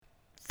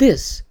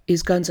This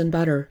is Guns and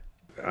Butter.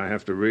 I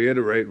have to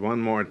reiterate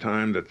one more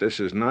time that this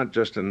is not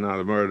just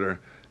another murder,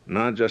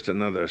 not just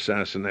another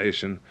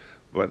assassination,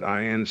 but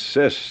I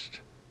insist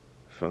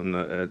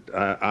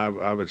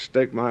I would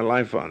stake my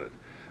life on it.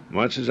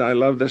 Much as I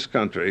love this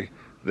country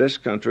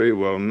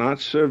will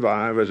not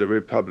survive as a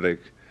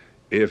republic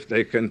if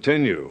they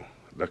continue,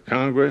 the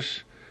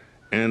Congress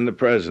and the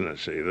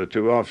presidency, the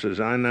two offices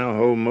I now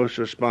hold most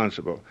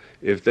responsible,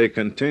 if they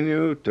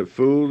continue to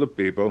fool the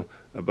people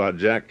about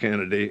Jack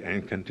Kennedy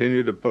and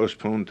continue to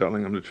postpone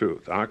telling them the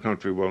truth, our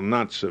country will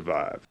not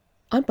survive.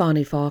 I'm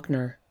Bonnie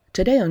Faulkner.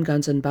 Today on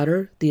Guns and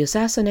Butter, the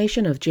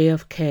assassination of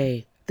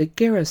JFK, the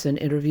Garrison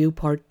interview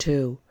Part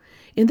 2.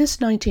 In this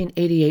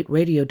 1988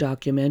 radio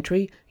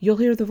documentary, you'll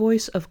hear the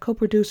voice of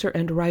co-producer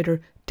and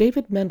writer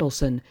David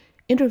Mendelsohn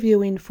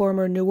interviewing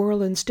former New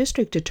Orleans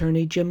District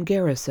Attorney Jim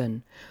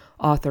Garrison,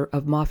 author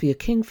of Mafia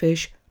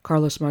Kingfish,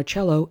 Carlos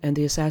Marcello and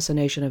the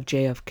Assassination of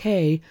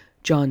JFK,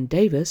 John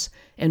Davis,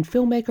 and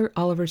filmmaker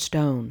Oliver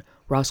Stone.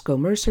 Roscoe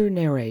Mercer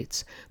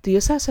narrates. The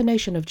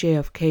Assassination of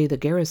JFK, the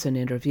Garrison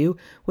interview,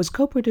 was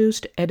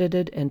co-produced,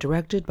 edited, and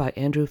directed by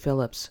Andrew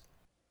Phillips.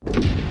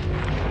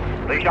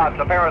 The shots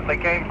apparently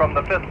came from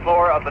the 5th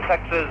floor of the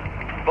Texas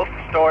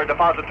Bookstore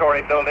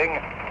Depository building,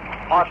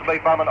 possibly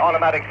from an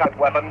automatic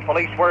weapon.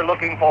 Police were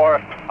looking for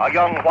a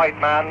young white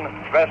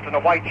man dressed in a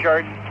white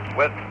shirt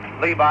with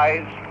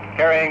Levi's,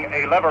 carrying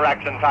a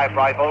lever-action type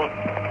rifle.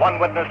 One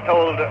witness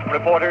told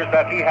reporters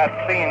that he had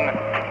seen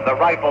the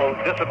rifle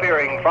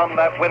disappearing from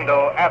that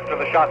window after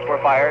the shots were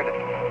fired.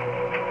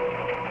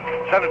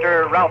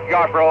 Senator Ralph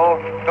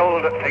Yarbrough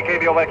told a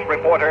KVOX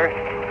reporter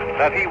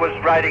that he was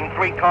riding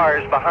 3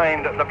 cars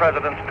behind the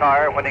president's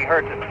car when he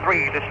heard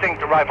 3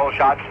 distinct rifle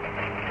shots.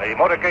 The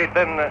motorcade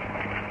then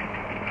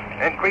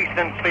increased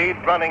in speed,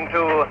 running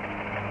to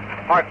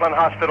Parkland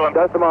Hospital.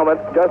 Just a moment.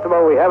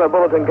 We have a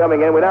bulletin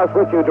coming in. We now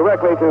switch you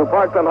directly to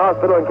Parkland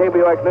Hospital and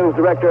KBOX News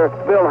Director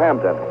Bill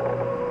Hampton.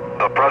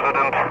 The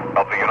President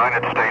of the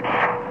United States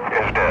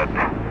is dead.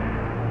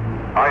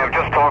 I have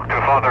just talked to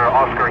Father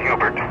Oscar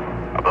Hubert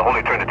of the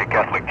Holy Trinity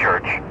Catholic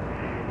Church.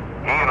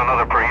 He and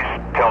another priest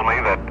tell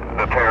me that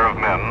the pair of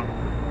men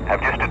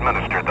have just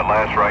administered the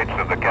last rites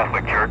of the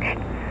Catholic Church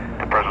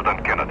to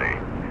President Kennedy.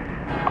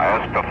 I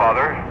asked the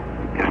Father,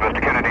 is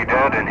Mr. Kennedy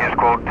dead? And his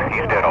quote,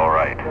 he's dead all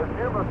right.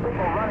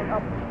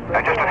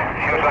 And just a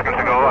few seconds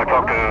ago, I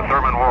talked to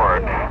Thurman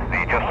Ward,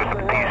 the Justice of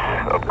the Peace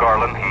of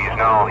Garland. He's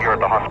now here at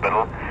the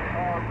hospital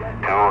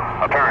to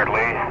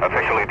apparently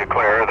officially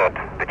declare that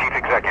the Chief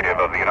Executive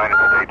of the United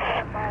States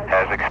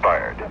has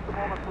expired.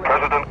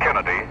 President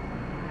Kennedy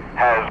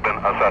has been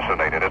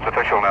assassinated. It's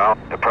official now.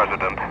 The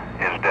President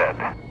is dead.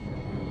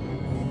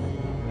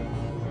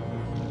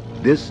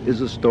 This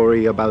is a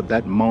story about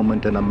that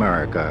moment in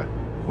America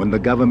when the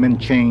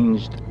government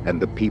changed and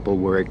the people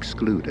were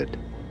excluded,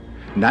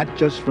 not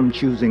just from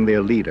choosing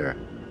their leader,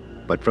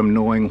 but from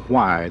knowing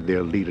why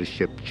their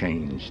leadership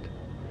changed.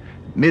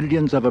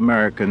 Millions of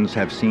Americans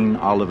have seen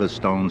Oliver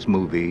Stone's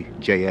movie,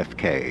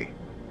 JFK,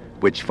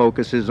 which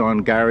focuses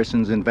on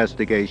Garrison's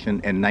investigation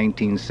in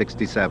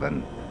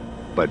 1967.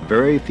 But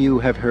very few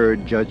have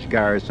heard Judge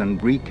Garrison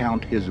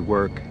recount his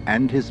work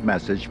and his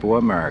message for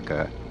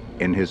America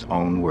in his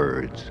own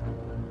words.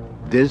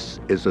 This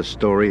is a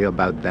story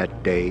about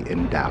that day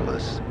in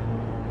Dallas,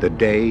 the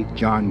day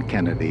John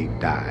Kennedy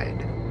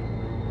died.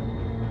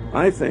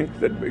 I think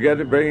that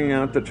bringing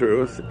out the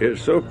truth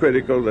is so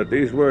critical that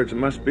these words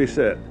must be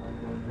said.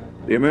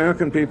 The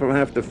American people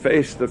have to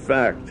face the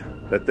fact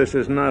that this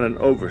is not an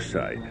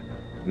oversight,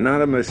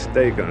 not a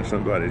mistake on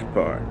somebody's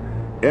part.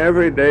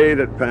 Every day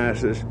that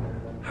passes,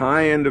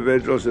 high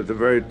individuals at the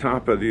very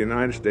top of the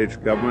United States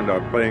government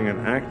are playing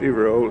an active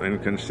role in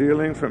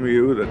concealing from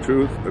you the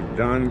truth of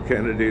John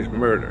Kennedy's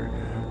murder.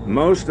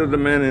 Most of the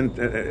men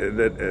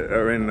that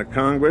are in the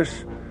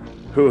Congress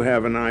who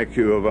have an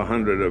IQ of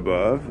 100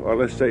 above, or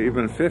let's say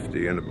even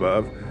 50 and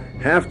above,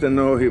 have to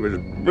know he was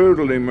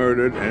brutally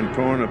murdered and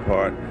torn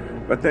apart,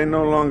 but they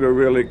no longer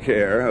really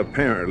care,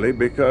 apparently,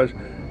 because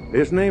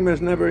his name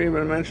is never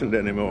even mentioned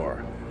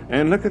anymore.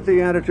 And look at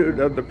the attitude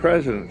of the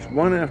presidents,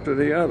 one after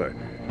the other.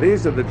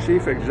 These are the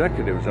chief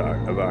executives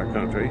of our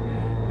country,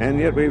 and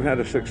yet we've had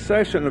a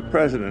succession of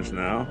presidents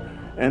now,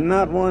 and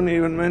not one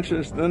even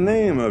mentions the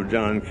name of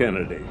John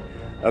Kennedy.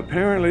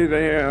 Apparently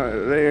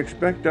they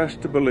expect us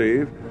to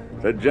believe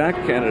that Jack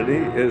Kennedy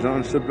is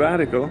on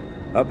sabbatical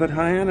up at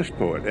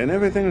Hyannisport, and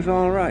everything's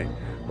all right.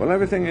 Well,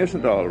 everything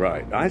isn't all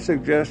right. I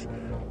suggest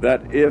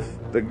that if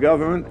the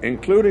government,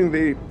 including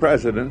the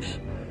presidents,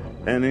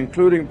 and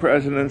including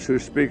presidents who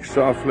speak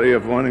softly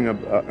of wanting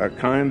a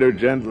kinder,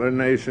 gentler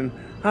nation,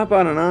 how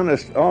about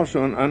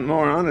a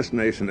more honest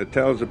nation that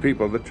tells the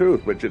people the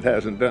truth, which it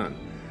hasn't done?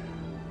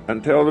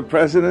 Until the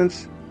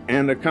presidents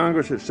and the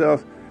Congress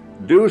itself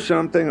do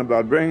something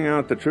about bringing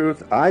out the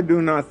truth, I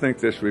do not think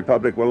this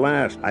republic will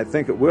last. I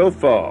think it will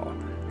fall.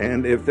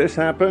 And if this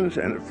happens,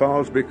 and it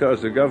falls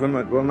because the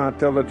government will not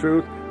tell the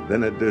truth,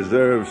 then it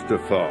deserves to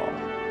fall.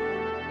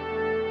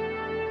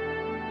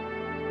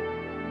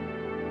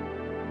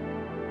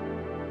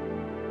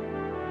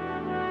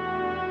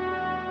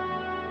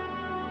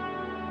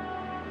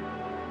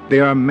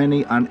 There are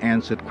many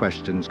unanswered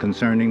questions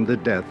concerning the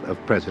death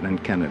of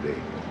President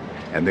Kennedy,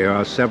 and there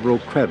are several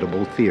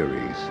credible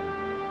theories.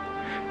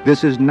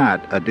 This is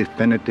not a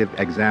definitive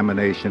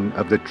examination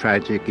of the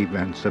tragic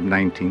events of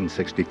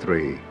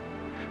 1963,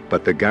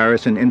 but the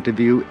Garrison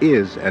interview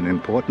is an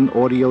important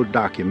audio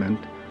document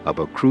of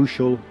a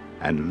crucial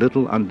and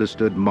little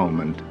understood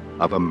moment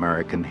of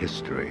American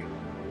history.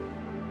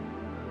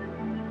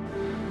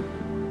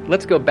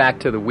 Let's go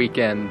back to the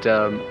weekend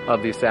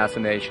of the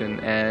assassination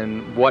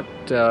and what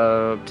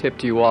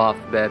tipped you off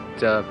that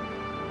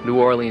New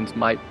Orleans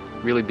might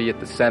really be at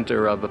the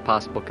center of a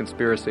possible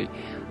conspiracy.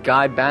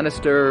 Guy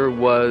Bannister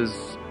was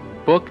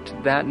booked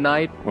that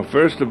night. Well,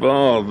 first of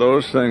all,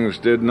 those things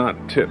did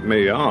not tip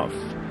me off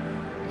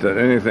that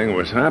anything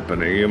was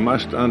happening. You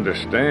must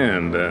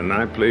understand, and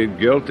I plead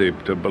guilty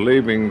to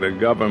believing the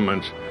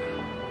government's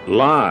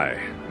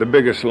lie. The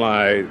biggest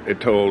lie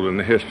it told in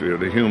the history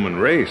of the human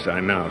race, I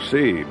now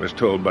see, was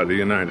told by the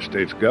United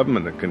States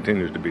government and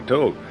continues to be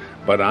told.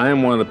 But I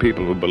am one of the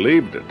people who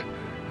believed it.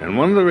 And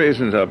one of the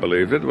reasons I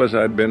believed it was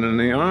I'd been in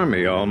the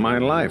Army all my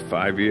life,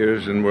 5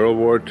 years in World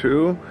War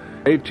II,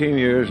 18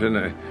 years in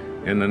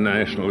the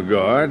National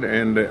Guard,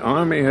 and the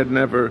Army had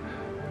never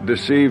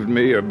deceived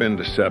me or been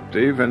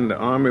deceptive, and the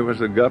Army was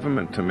the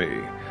government to me.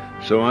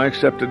 So I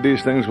accepted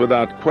these things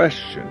without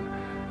question.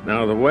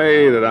 Now, the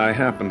way that I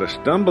happened to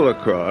stumble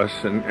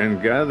across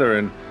and gather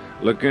and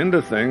look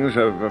into things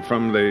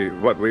from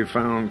what we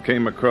found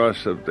came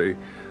across of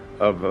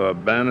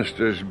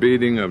Bannister's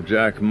beating of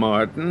Jack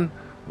Martin,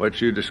 what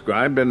you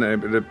described, and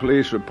the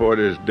police report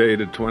is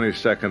dated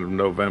 22nd of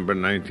November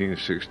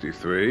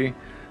 1963,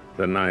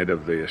 the night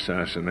of the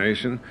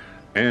assassination,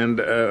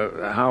 and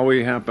how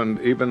we happened,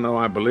 even though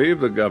I believe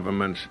the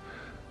government's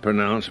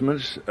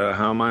pronouncements,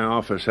 how my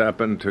office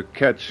happened to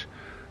catch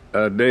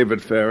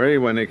David Ferry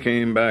when he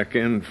came back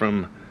in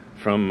from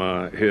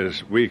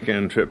his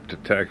weekend trip to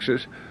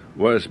Texas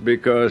was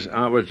because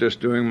I was just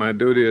doing my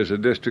duty as a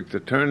district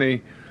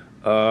attorney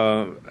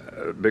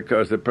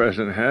because the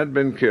president had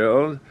been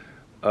killed.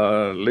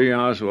 Lee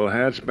Oswald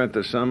had spent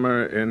the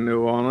summer in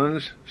New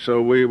Orleans,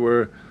 so we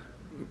were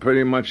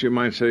pretty much, you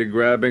might say,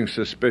 grabbing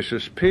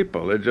suspicious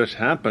people. It just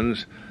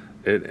happens,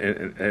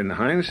 in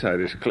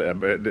hindsight, it's clear,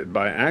 but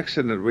by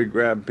accident we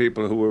grabbed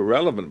people who were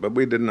relevant, but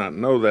we did not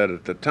know that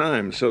at the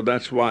time. So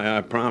that's why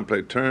I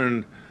promptly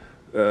turned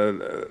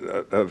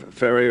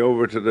Ferry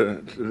over to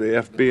the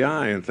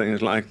FBI and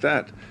things like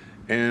that.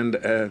 And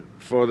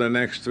for the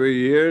next 3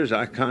 years,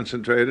 I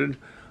concentrated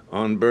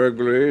on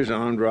burglaries,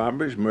 armed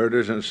robberies,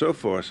 murders, and so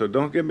forth. So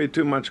don't give me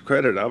too much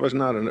credit. I was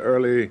not an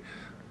early...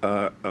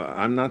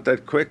 I'm not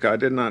that quick. I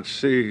did not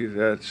see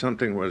that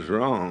something was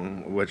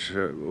wrong, which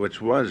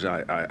was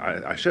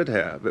I should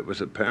have. It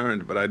was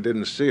apparent, but I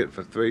didn't see it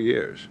for 3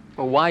 years.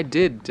 Well, why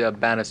did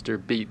Bannister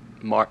beat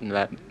Martin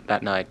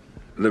that night?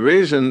 The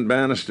reason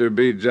Bannister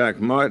beat Jack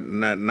Martin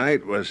that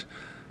night was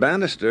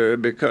Bannister,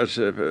 because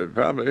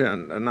probably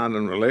not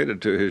unrelated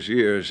to his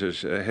years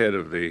as head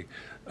of the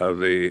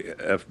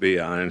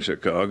FBI in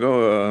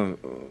Chicago,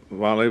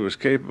 while he was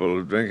capable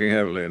of drinking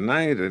heavily at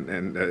night,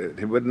 and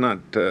he would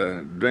not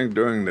drink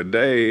during the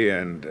day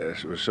and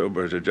was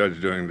sober as a judge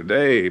during the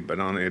day, but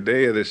on the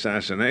day of the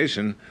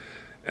assassination,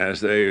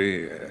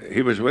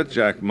 he was with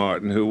Jack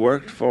Martin, who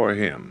worked for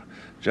him.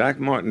 Jack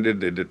Martin did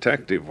the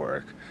detective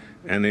work,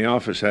 and the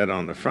office had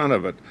on the front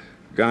of it,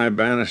 Guy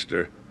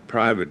Bannister,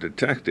 private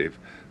detective,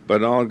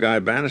 but all Guy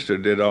Bannister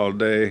did all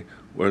day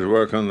was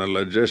work on the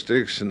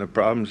logistics and the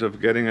problems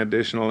of getting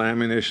additional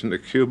ammunition to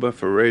Cuba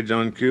for raids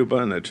on Cuba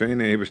and the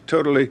training. He was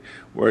totally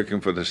working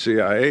for the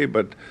CIA,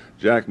 but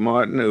Jack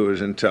Martin, who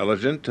was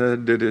intelligent,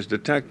 did his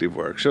detective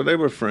work. So they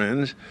were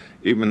friends,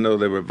 even though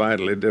they were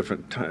vitally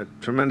different,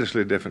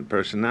 tremendously different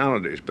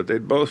personalities. But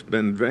they'd both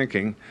been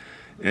drinking,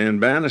 and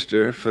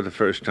Bannister, for the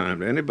first time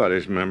to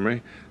anybody's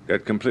memory,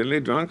 got completely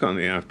drunk on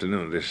the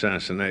afternoon of the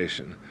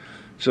assassination.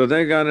 So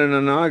they got in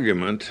an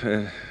argument.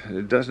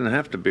 It doesn't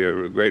have to be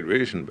a great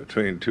reason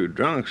between two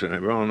drunks, and they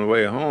were on the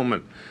way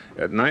home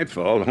at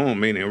nightfall,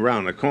 home meaning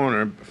around the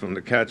corner from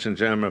the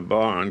Katzenjammer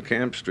Bar on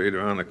Camp Street,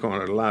 around the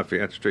corner of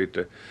Lafayette Street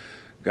to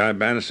Guy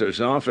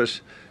Bannister's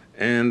office,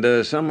 and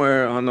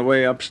somewhere on the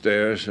way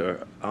upstairs,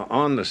 or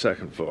on the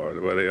second floor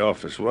where the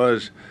office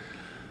was,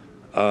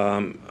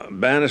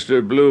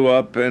 Bannister blew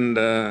up, and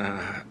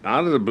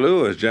out of the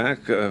blue, as Jack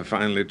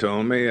finally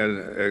told me,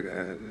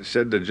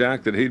 said to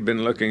Jack that he'd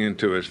been looking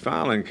into his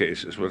filing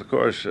cases. Well, of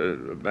course,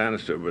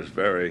 Bannister was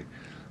very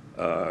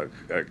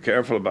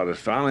careful about his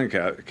filing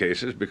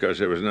cases because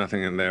there was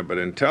nothing in there but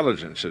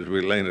intelligence. As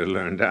we later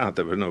learned out,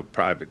 there were no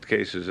private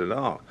cases at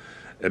all.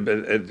 He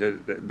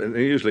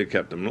usually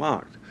kept them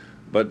locked.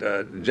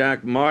 But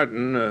Jack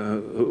Martin,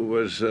 who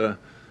was...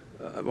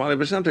 while he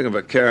was something of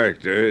a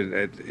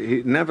character,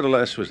 he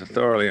nevertheless was a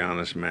thoroughly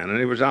honest man, and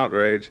he was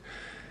outraged.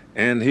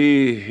 And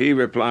he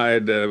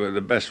replied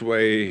the best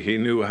way he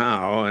knew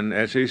how, and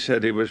as he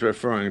said, he was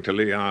referring to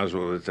Lee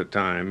Oswald at the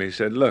time. He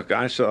said, "Look,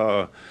 I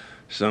saw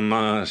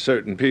some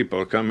certain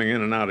people coming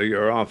in and out of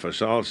your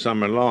office all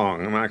summer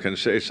long, and I can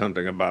say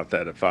something about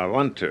that if I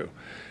want to."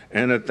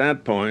 And at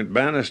that point,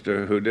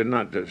 Bannister, who did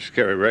not just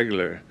carry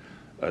regular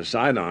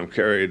sidearm,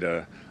 carried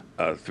a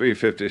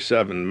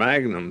 .357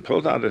 Magnum,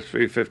 pulled out a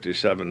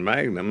 .357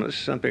 Magnum. This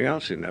is something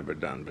else he'd never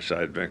done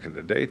besides drink in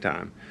the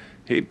daytime.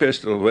 He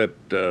pistol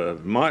whipped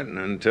Martin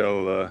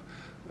until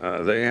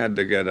they had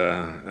to get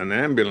an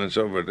ambulance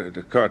over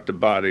to cart the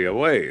body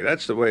away.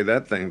 That's the way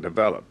that thing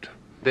developed.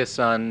 This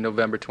on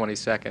November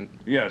 22nd.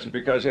 Yes,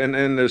 because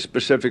and the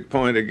specific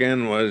point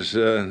again was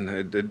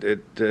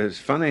it's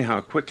funny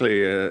how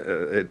quickly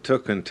it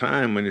took in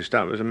time when you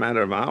stop. It was a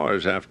matter of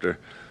hours after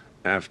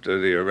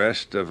the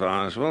arrest of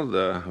Oswald.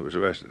 He was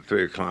arrested at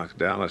 3 o'clock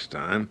Dallas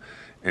time,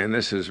 and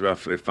this is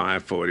roughly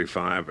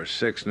 5:45 or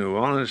 6 New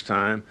Orleans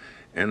time,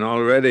 and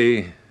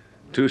already,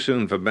 too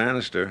soon for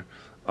Bannister,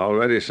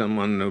 already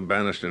someone who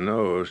Bannister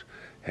knows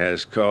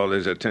has called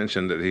his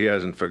attention that he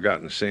hasn't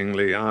forgotten seeing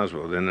Lee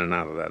Oswald in and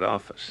out of that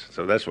office.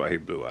 So that's why he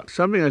blew up.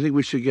 Something I think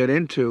we should get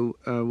into,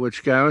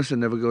 which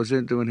Garrison never goes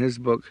into in his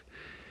book,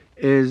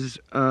 is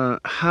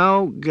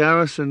how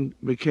Garrison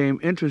became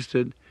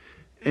interested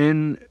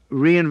in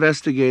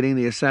reinvestigating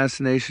the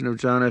assassination of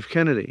John F.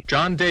 Kennedy.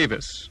 John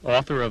Davis,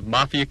 author of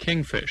Mafia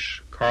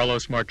Kingfish,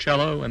 Carlos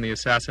Marcello, and the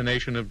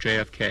Assassination of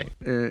JFK.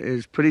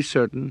 Is pretty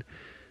certain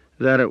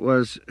that it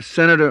was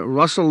Senator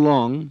Russell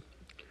Long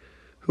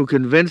who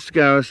convinced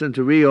Garrison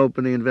to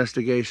reopen the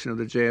investigation of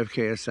the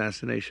JFK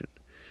assassination.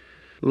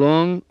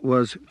 Long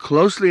was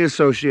closely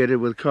associated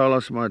with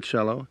Carlos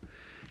Marcello.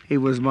 He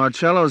was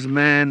Marcello's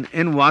man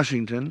in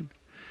Washington,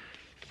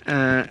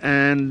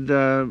 and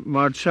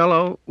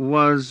Marcello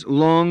was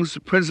Long's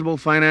principal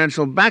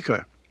financial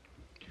backer.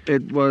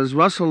 It was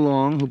Russell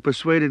Long who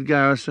persuaded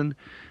Garrison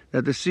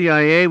that the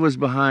CIA was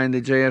behind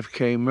the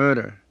JFK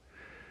murder.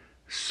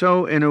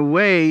 So in a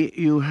way,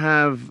 you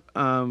have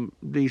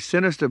the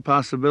sinister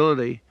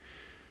possibility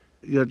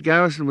that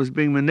Garrison was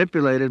being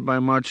manipulated by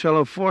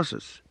Marcello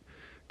forces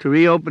to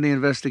reopen the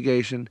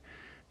investigation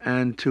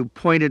and to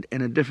point it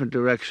in a different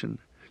direction,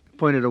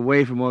 point it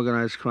away from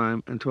organized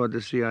crime and toward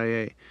the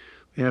CIA.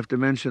 We have to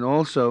mention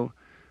also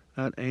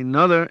that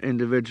another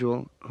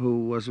individual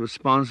who was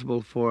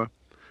responsible for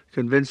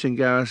convincing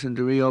Garrison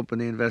to reopen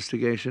the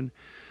investigation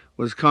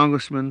was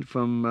Congressman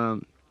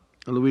from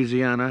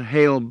Louisiana,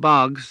 Hale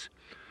Boggs,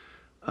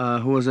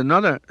 who was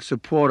another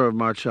supporter of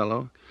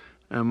Marcello,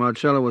 and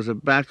Marcello was a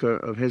backer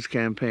of his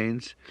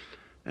campaigns.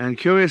 And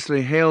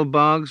curiously, Hale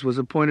Boggs was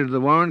appointed to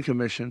the Warren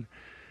Commission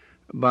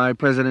by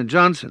President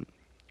Johnson,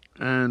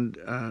 and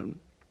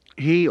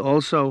he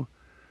also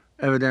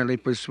evidently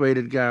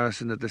persuaded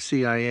Garrison that the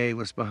CIA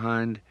was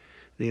behind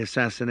the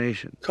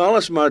assassination.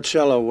 Carlos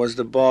Marcello was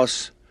the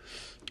boss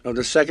of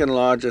the second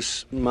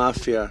largest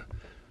mafia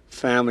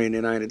family in the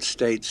United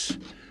States,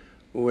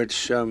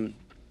 which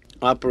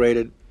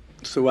operated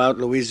throughout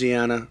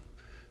Louisiana,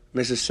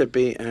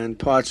 Mississippi, and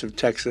parts of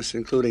Texas,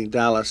 including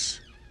Dallas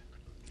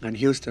and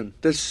Houston.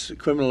 This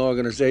criminal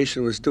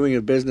organization was doing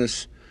a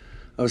business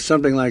of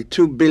something like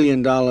 $2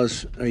 billion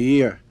a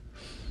year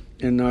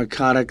in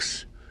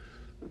narcotics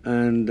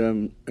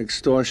and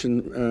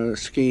extortion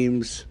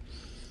schemes,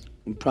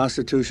 and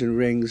prostitution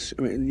rings,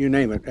 I mean, you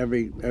name it,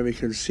 every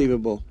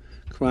conceivable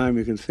crime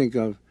you can think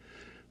of.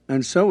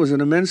 And so it was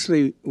an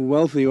immensely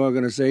wealthy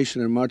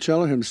organization, and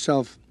Marcello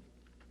himself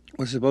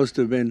was supposed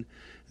to have been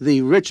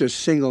the richest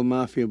single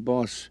mafia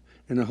boss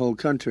in the whole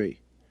country.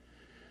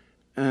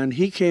 And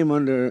he came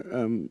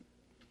under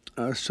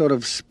a sort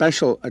of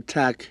special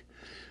attack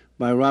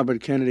by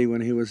Robert Kennedy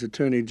when he was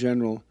Attorney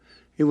General.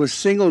 He was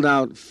singled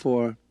out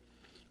for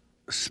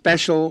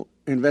special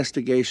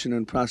investigation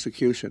and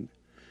prosecution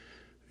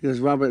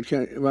because Robert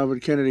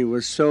Kennedy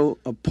was so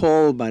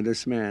appalled by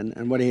this man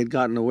and what he had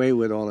gotten away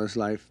with all his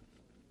life.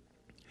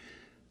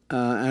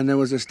 And there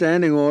was a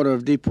standing order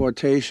of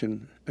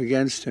deportation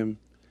against him.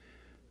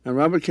 And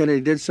Robert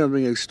Kennedy did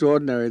something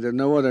extraordinary that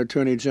no other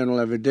Attorney General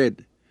ever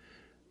did.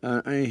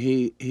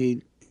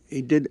 He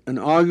did an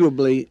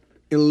arguably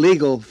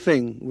illegal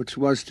thing, which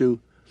was to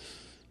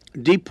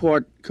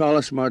deport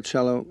Carlos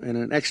Marcello in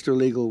an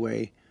extra-legal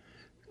way,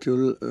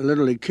 to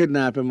literally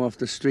kidnap him off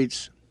the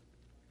streets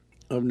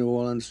of New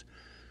Orleans,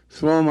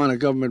 throw him on a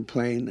government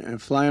plane,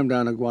 and fly him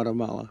down to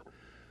Guatemala,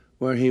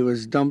 where he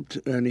was dumped.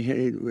 And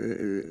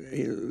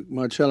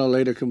Marcello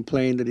later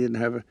complained that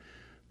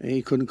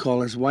he couldn't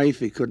call his wife,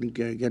 he couldn't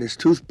get his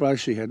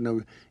toothbrush, he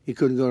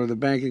couldn't go to the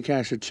bank and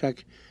cash a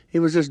check. He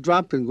was just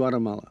dropped in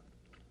Guatemala.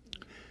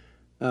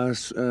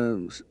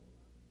 After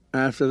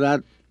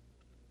that,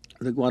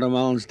 the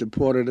Guatemalans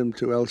deported him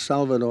to El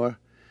Salvador,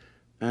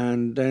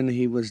 and then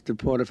he was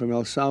deported from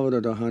El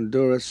Salvador to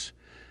Honduras,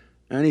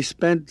 and he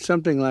spent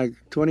something like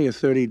 20 or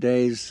 30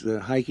 days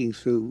hiking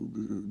through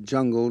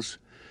jungles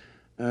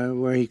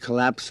where he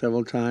collapsed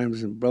several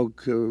times and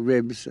broke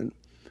ribs, and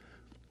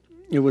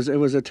it was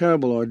a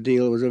terrible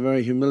ordeal. It was a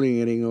very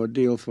humiliating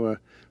ordeal for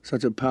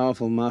such a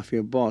powerful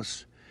mafia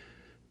boss.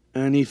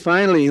 And he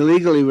finally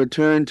illegally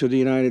returned to the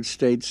United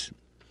States,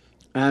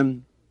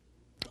 and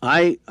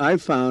I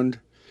found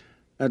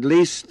at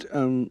least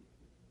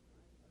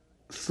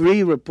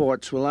 3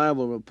 reports,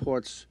 reliable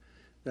reports,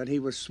 that he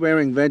was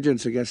swearing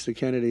vengeance against the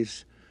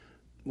Kennedys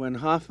when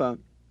Hoffa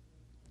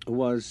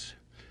was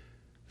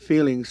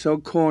feeling so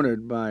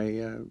cornered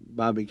by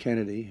Bobby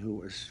Kennedy, who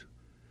was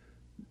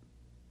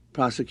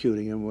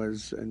prosecuting him,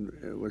 was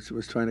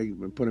trying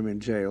to put him in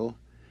jail,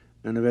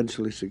 and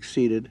eventually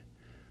succeeded.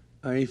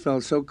 He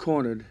felt so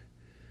cornered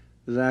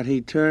that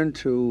he turned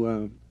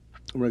to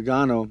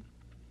Regano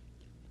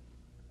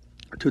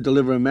to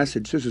deliver a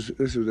message. This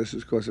is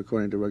of course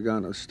according to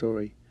Regano's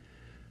story.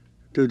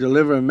 To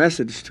deliver a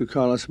message to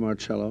Carlos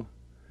Marcello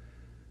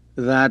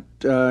that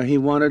he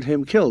wanted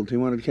him killed. He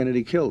wanted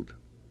Kennedy killed,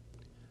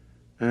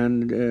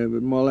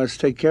 and more or less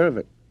take care of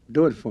it.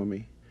 Do it for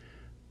me.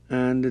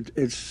 And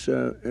it's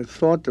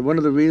thought that one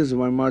of the reasons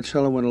why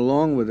Marcello went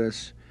along with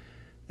this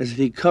is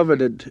that he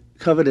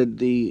coveted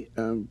the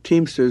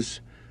Teamsters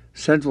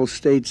Central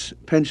States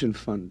Pension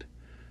Fund,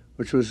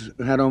 which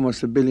had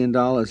almost $1 billion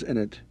in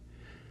it.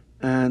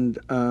 And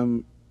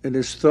it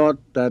is thought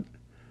that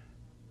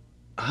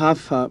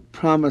Hoffa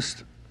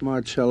promised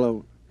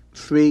Marcello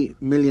 $3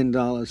 million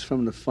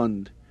from the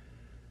fund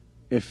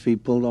if he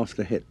pulled off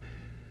the hit.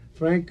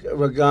 Frank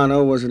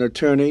Regano was an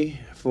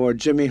attorney for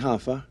Jimmy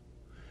Hoffa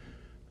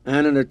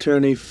and an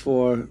attorney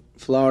for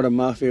Florida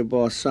Mafia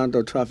boss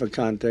Santo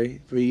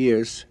Trafficante for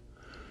years.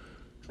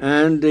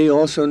 And he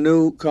also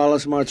knew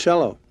Carlos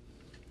Marcello.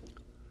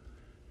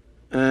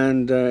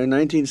 And in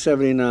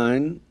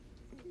 1979,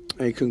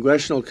 a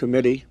congressional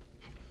committee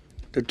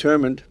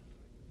determined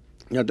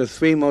that the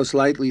three most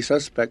likely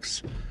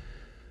suspects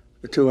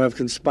to have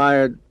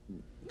conspired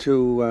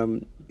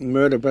to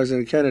murder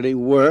President Kennedy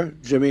were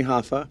Jimmy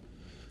Hoffa,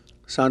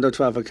 Santo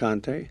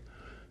Trafficante,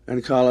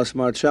 and Carlos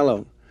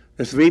Marcello,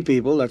 the three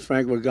people that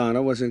Frank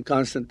Regano was in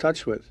constant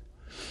touch with.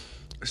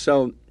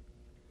 So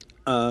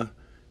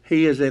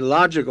he is a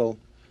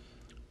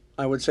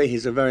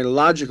very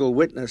logical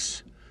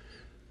witness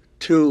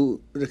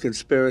to the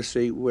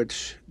conspiracy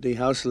which the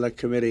House Select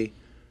Committee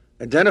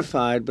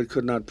identified but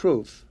could not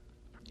prove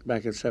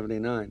back in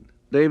 '79.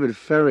 David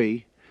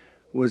Ferry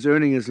was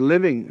earning his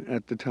living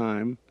at the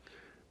time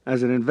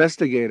as an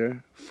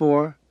investigator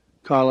for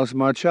Carlos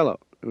Marcello.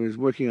 He was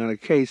working on a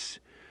case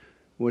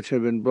which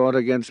had been brought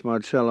against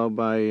Marcello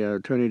by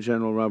Attorney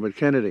General Robert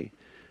Kennedy.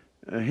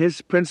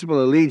 His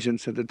principal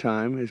allegiance at the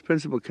time, his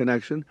principal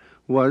connection,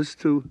 was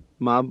to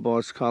mob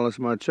boss Carlos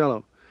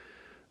Marcello.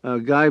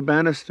 Guy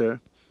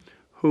Bannister,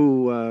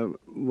 who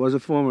was a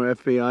former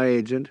FBI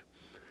agent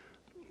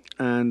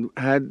and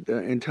had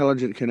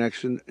intelligence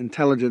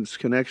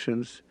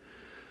connections,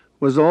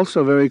 was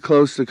also very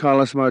close to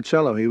Carlos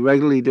Marcello. He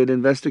regularly did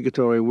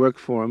investigatory work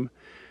for him.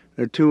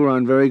 The two were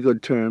on very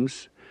good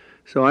terms.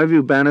 So I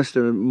view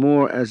Bannister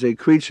more as a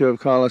creature of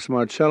Carlos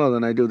Marcello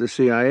than I do the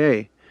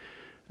CIA.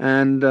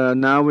 And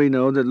now we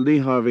know that Lee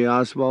Harvey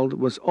Oswald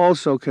was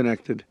also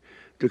connected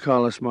to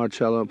Carlos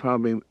Marcello,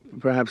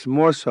 perhaps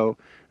more so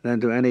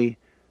than to any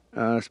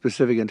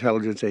specific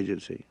intelligence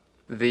agency.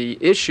 The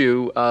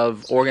issue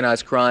of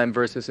organized crime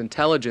versus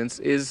intelligence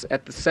is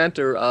at the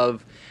center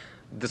of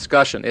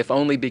discussion, if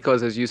only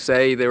because, as you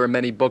say, there are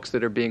many books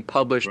that are being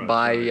published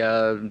by,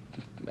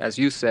 as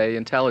you say,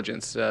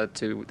 intelligence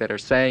that are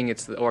saying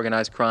it's the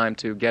organized crime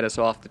to get us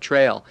off the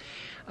trail.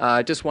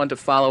 I just wanted to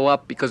follow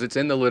up because it's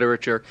in the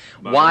literature.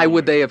 Why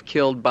would they have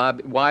killed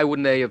Bob? Why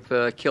wouldn't they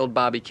have killed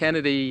Bobby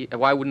Kennedy?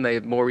 Why wouldn't they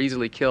have more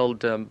easily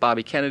killed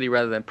Bobby Kennedy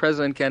rather than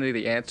President Kennedy?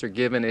 The answer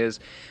given is,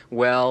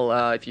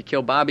 well, if you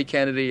kill Bobby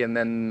Kennedy and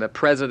then the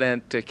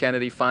President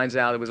Kennedy finds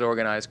out it was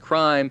organized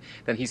crime,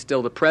 then he's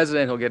still the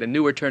president. He'll get a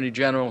new attorney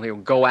general. He'll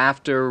go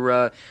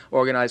after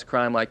organized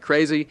crime like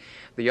crazy.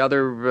 The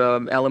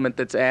other element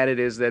that's added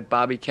is that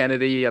Bobby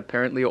Kennedy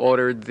apparently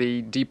ordered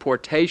the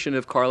deportation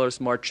of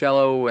Carlos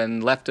Marcello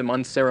and left him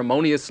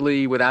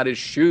unceremoniously without his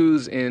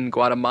shoes in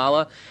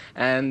Guatemala,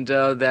 and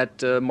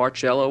that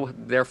Marcello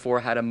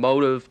therefore had a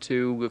motive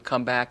to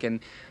come back and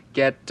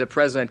get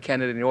President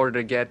Kennedy in order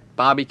to get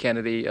Bobby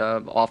Kennedy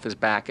off his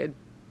back.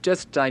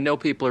 I know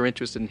people are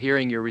interested in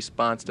hearing your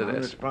response to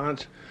this. My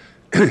response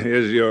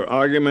is your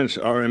arguments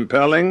are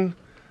impelling.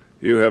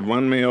 You have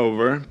won me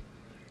over.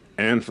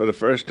 And for the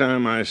first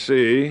time I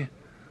see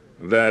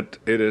that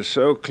it is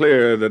so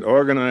clear that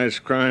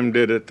organized crime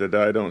did it that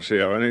I don't see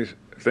how any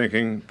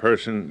thinking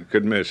person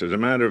could miss. As a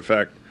matter of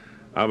fact,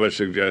 I would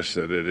suggest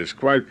that it is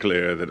quite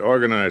clear that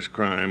organized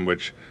crime,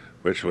 which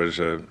was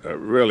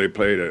really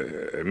played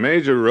a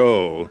major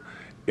role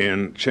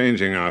in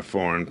changing our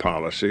foreign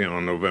policy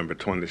on November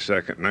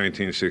 22nd,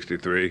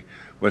 1963,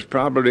 was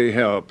probably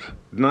helped,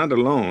 not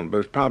alone, but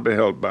was probably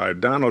helped by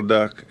Donald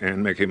Duck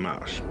and Mickey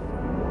Mouse.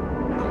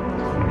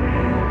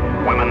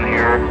 Women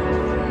here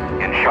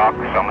in shock,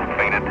 some have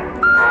fainted.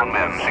 Grown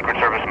men, Secret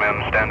Service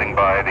men standing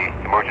by the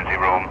emergency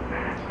room,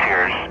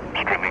 tears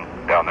streaming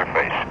down their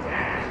face.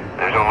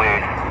 There's only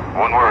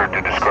one word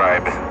to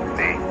describe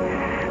the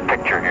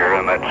picture here,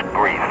 and that's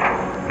grief,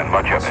 and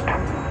much of it.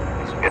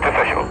 It's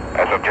official,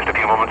 as of just a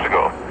few moments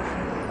ago.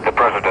 The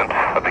President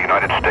of the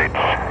United States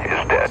is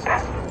dead.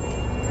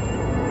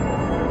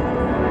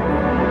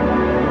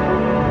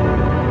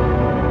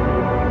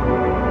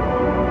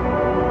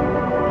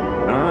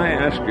 I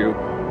ask you,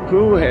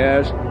 who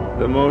has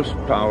the most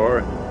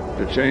power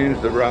to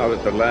change the route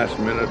at the last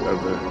minute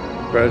of the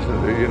President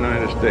of the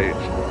United States.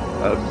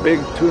 A big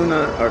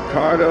tuna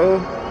Accardo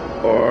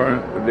or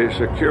the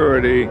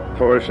security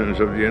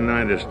portions of the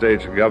United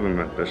States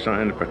government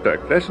assigned to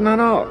protect. That's not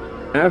all.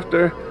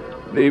 After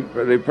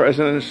the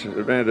president's,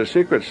 the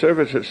Secret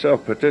Service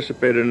itself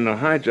participated in the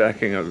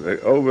hijacking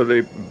over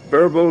the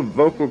verbal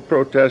vocal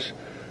protests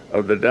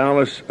of the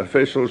Dallas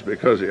officials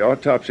because the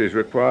autopsy is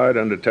required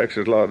under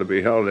Texas law to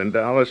be held in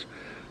Dallas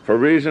for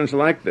reasons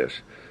like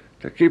this,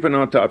 to keep an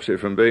autopsy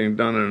from being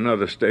done in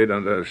another state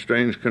under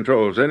strange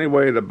controls.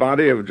 Anyway, the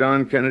body of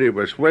John Kennedy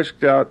was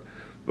whisked out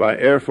by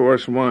Air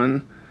Force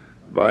One,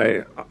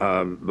 by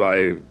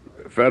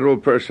federal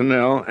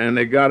personnel, and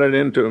they got it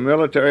into a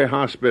military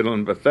hospital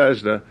in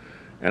Bethesda,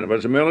 and it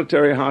was a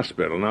military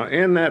hospital. Now,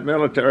 in that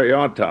military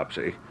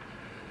autopsy,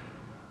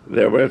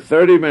 there were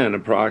 30 men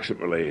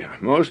approximately,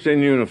 most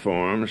in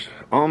uniforms,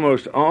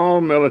 almost all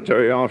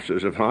military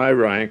officers of high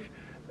rank,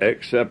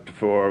 except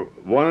for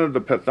one of the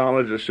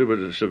pathologists who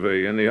was a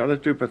civilian. The other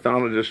two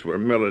pathologists were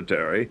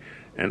military,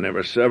 and there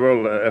were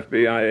several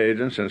FBI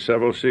agents and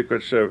several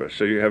Secret Service.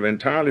 So you have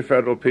entirely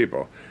federal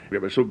people.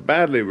 It was so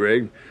badly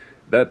rigged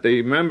that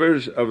the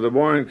members of the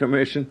Warren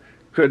Commission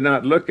could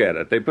not look at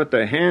it. They put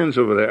their hands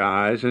over their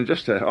eyes, and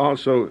just to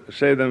also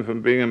save them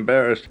from being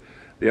embarrassed,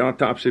 the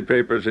autopsy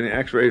papers and the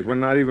x-rays were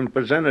not even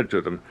presented to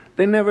them.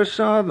 They never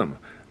saw them,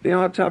 the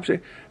autopsy.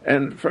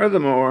 And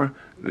furthermore,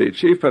 the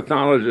chief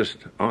pathologist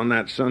on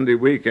that Sunday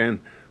weekend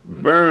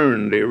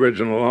burned the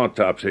original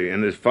autopsy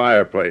in his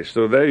fireplace.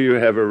 So there you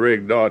have a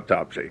rigged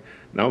autopsy.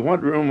 Now,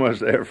 what room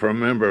was there for a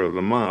member of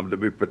the mob to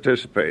be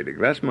participating?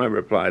 That's my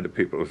reply to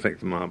people who think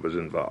the mob was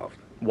involved.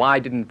 Why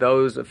didn't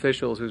those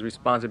officials whose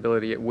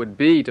responsibility it would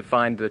be to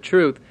find the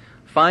truth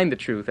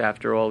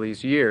after all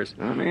these years?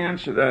 Let me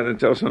answer that and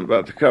tell something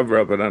about the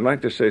cover-up, and I'd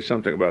like to say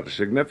something about the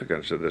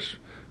significance of this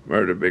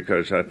murder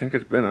because I think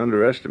it's been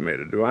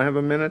underestimated. Do I have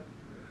a minute?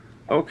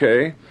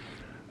 Okay.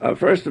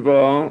 First of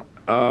all,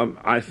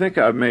 I think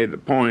I've made the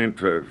point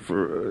to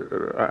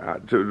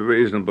the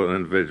reasonable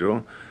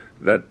individual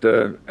that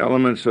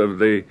elements of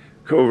the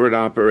covert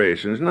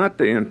operations, not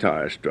the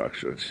entire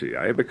structure of the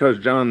CIA, because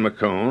John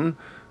McCone,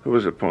 who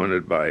was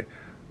appointed by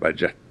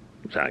Jack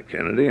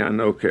Kennedy, I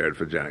know cared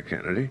for Jack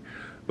Kennedy,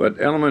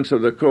 but elements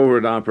of the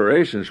covert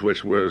operations,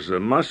 which was the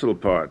muscle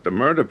part, the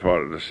murder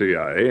part of the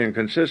CIA, and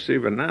consists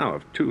even now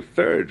of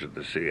 2/3 of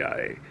the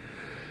CIA.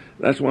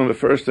 That's one of the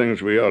first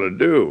things we ought to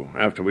do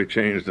after we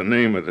change the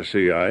name of the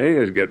CIA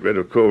is get rid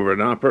of covert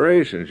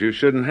operations. You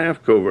shouldn't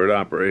have covert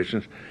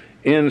operations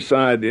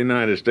inside the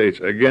United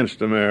States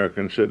against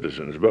American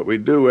citizens. But we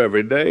do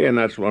every day, and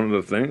that's one of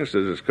the things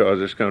that has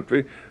caused this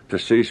country to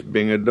cease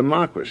being a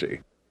democracy.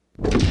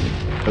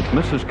 With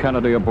Mrs.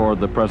 Kennedy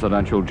aboard the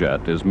presidential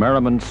jet is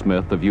Merriman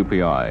Smith of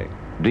UPI,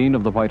 Dean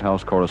of the White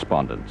House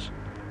Correspondence.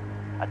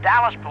 A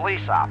Dallas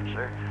police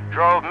officer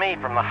drove me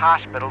from the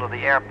hospital to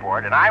the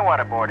airport, and I went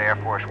aboard Air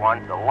Force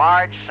One. The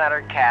large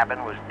center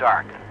cabin was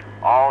darkened,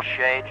 all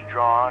shades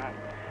drawn,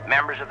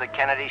 members of the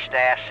Kennedy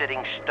staff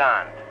sitting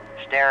stunned,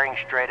 staring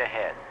straight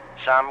ahead,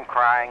 some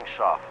crying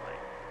softly.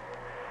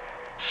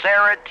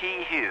 Sarah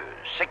T. Hughes,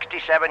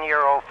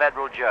 67-year-old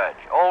federal judge,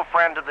 old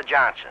friend of the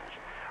Johnsons,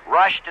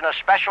 rushed in a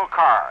special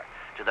car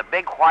to the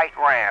big white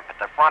ramp at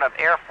the front of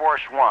Air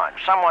Force One.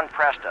 Someone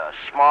pressed a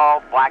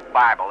small black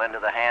Bible into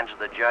the hands of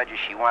the judge as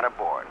she went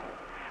aboard.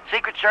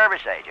 Secret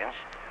Service agents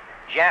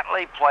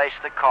gently placed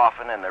the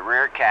coffin in the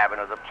rear cabin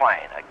of the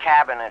plane, a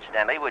cabin,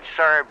 incidentally, which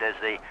served as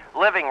the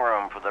living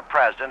room for the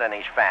president and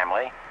his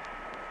family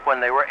when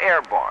they were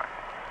airborne.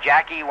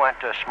 Jackie went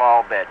to a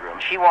small bedroom.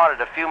 She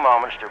wanted a few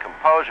moments to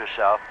compose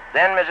herself.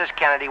 Then Mrs.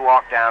 Kennedy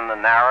walked down the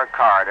narrow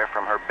corridor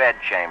from her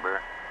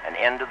bedchamber and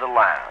into the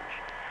lounge.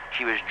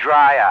 She was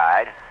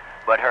dry-eyed,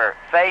 but her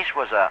face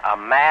was a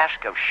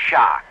mask of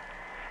shock.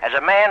 As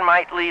a man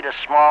might lead a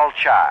small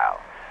child,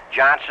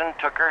 Johnson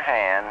took her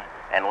hand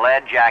and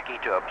led Jackie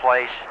to a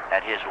place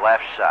at his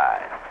left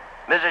side.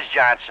 Mrs.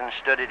 Johnson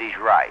stood at his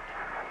right.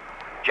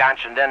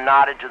 Johnson then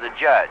nodded to the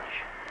judge,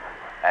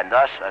 and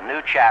thus a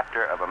new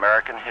chapter of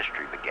American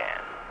history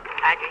began.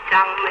 I do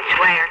solemnly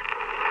swear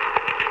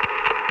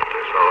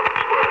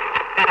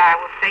that I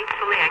will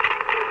faithfully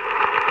execute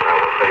the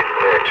office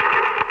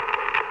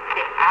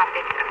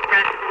of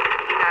President of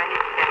the United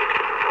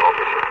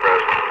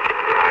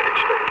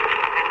States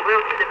and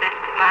will to the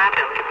best of my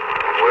ability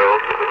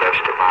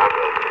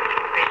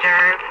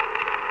preserve,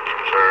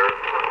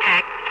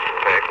 protect,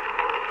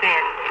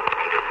 and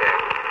defend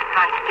the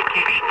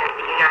Constitution of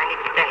the United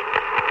States.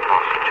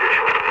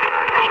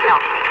 So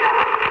help me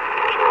God.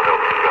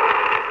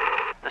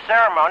 The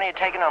ceremony had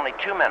taken only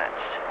 2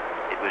 minutes.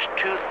 It was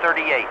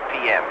 2:38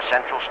 p.m.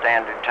 Central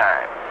Standard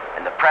Time,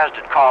 and the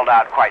president called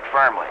out quite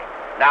firmly,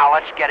 "Now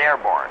let's get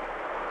airborne."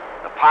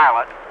 The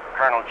pilot,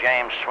 Colonel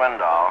James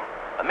Swindoll,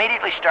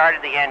 immediately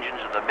started the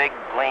engines of the big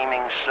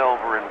gleaming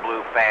silver and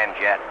blue fan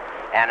jet,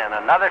 and in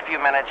another few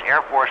minutes,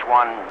 Air Force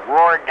One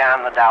roared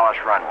down the Dallas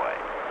runway.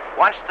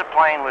 Once the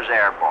plane was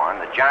airborne,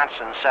 the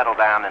Johnsons settled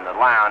down in the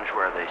lounge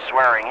where the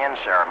swearing-in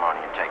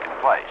ceremony had taken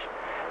place.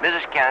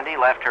 Mrs. Kennedy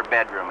left her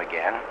bedroom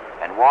again,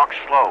 and walked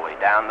slowly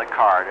down the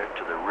corridor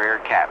to the rear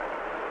cabin.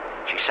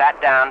 She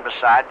sat down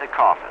beside the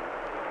coffin,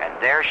 and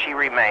there she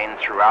remained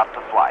throughout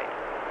the flight,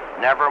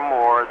 never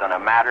more than a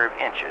matter of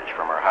inches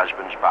from her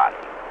husband's body.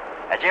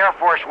 As Air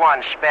Force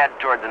One sped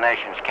toward the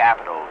nation's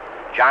capital,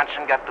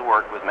 Johnson got to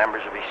work with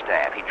members of his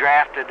staff. He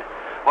drafted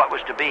what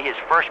was to be his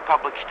first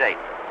public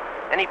statement.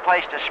 Then he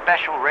placed a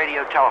special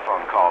radio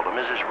telephone call to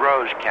Mrs.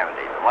 Rose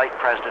Kennedy, the late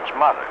president's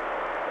mother.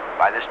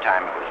 By this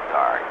time it was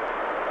dark.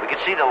 We could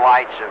see the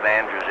lights of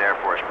Andrews Air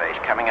Force Base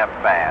coming up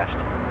fast.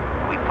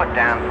 We put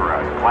down for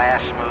a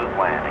glass-smooth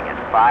landing at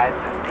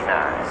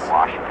 5:59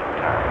 Washington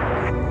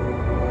time.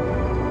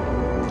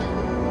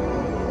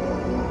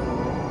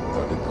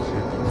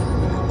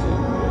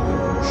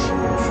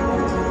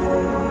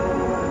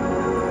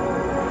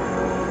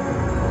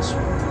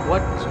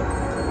 What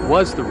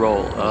was the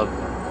role of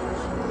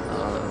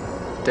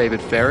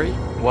David Ferry?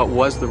 What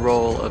was the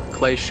role of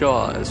Clay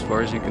Shaw, as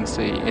far as you can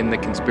see, in the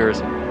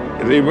conspiracy?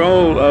 The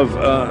role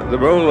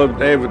of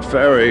David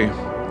Ferry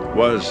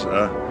was,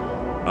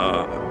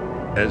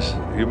 as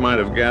you might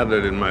have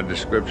gathered in my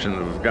description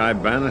of Guy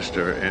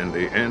Bannister and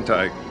the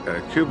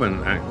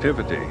anti-Cuban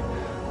activity,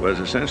 was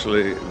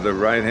essentially the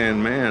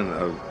right-hand man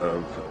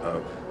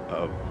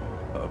of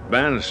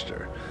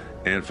Bannister.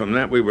 And from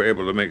that, we were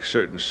able to make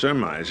certain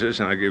surmises,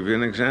 and I'll give you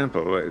an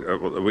example.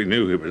 We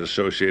knew he was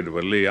associated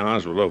with Lee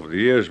Oswald over the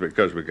years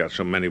because we got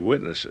so many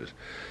witnesses.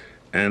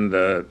 And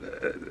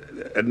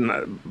in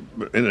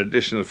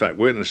addition to the fact,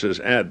 witnesses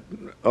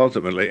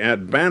ultimately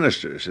add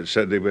Bannisters. It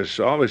said he was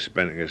always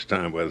spending his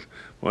time with,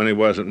 when he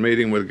wasn't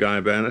meeting with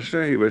Guy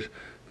Bannister, he was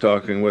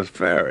talking with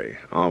Ferry,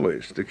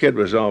 always. The kid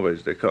was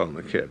always, they call him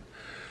the kid.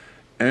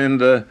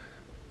 And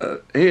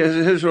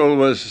his role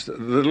was the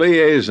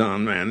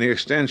liaison man, the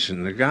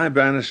extension. The Guy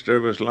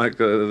Bannister was like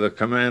the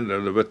commander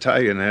of the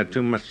battalion, had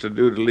too much to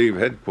do to leave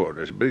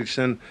headquarters. But he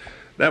sent,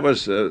 that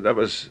was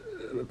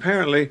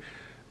apparently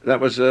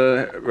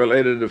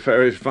related to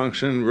Ferry's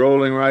function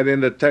rolling right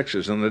into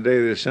Texas on the day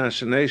of the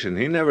assassination.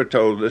 He never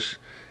told us,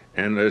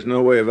 and there's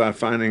no way of our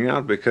finding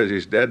out because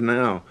he's dead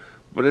now.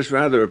 But it's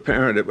rather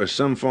apparent it was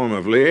some form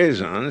of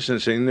liaison,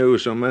 since he knew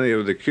so many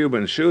of the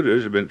Cuban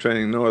shooters had been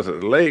training north of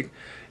the lake,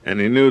 and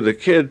he knew the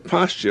kid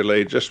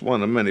postulate just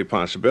one of many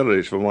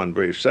possibilities for one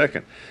brief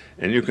second.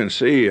 And you can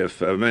see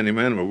if many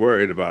men were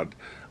worried about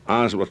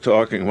Oswald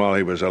talking while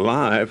he was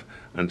alive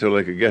until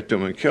they could get to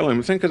him and kill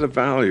him. Think of the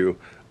value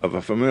of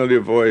a familiar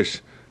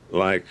voice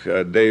like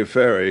Dave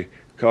Ferry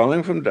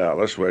calling from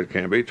Dallas, where it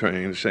can be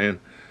trained, saying,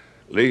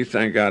 "Lee,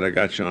 thank God I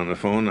got you on the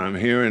phone. I'm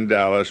here in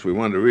Dallas. We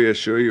want to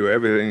reassure you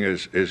everything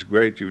is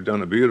great. You've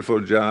done a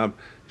beautiful job.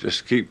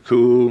 Just keep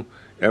cool.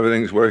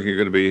 Everything's working. You're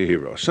going to be a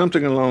hero."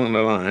 Something along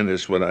the line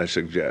is what I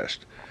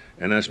suggest.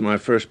 And that's my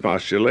first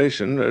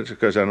postulation,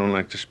 because I don't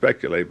like to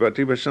speculate, but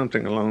he was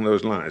something along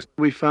those lines.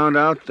 We found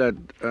out that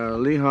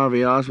Lee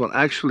Harvey Oswald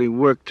actually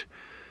worked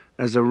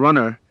as a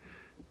runner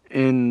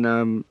in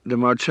the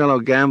Marcello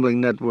gambling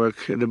network,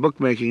 the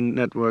bookmaking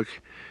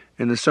network,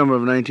 in the summer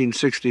of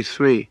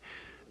 1963.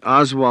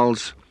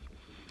 Oswald's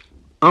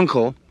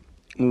uncle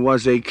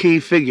was a key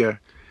figure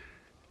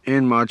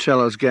in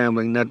Marcello's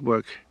gambling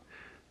network,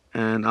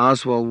 and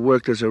Oswald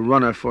worked as a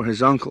runner for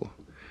his uncle.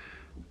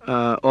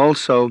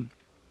 Also,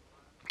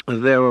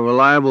 there were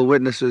reliable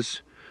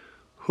witnesses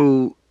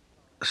who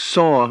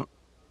saw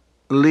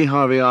Lee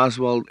Harvey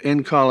Oswald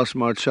in Carlos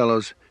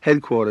Marcello's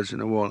headquarters in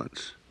New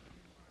Orleans.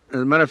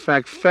 As a matter of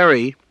fact,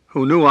 Ferry,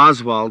 who knew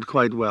Oswald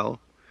quite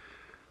well,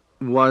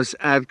 was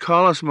at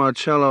Carlos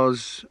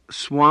Marcello's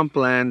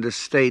swampland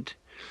estate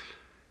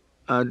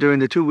during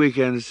the 2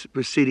 weekends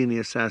preceding the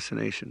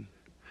assassination,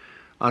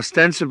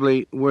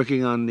 ostensibly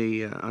working on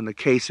the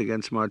case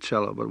against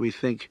Marcello, but we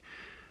think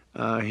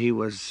he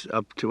was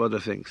up to other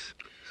things,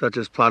 such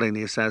as plotting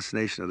the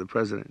assassination of the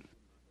president.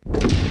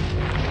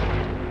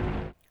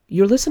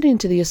 You're listening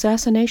to The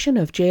Assassination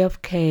of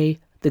JFK,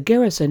 the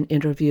Garrison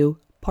interview,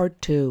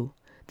 Part 2.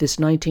 This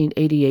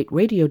 1988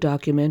 radio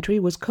documentary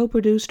was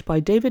co-produced by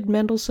David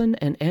Mendelsohn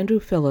and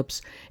Andrew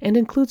Phillips and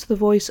includes the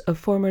voice of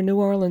former New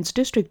Orleans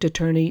District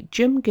Attorney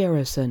Jim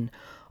Garrison,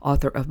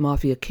 author of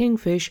Mafia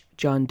Kingfish,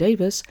 John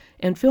Davis,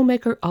 and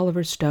filmmaker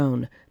Oliver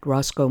Stone.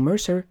 Roscoe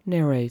Mercer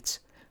narrates.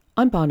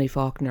 I'm Bonnie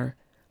Faulkner.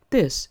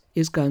 This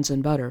is Guns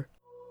and Butter.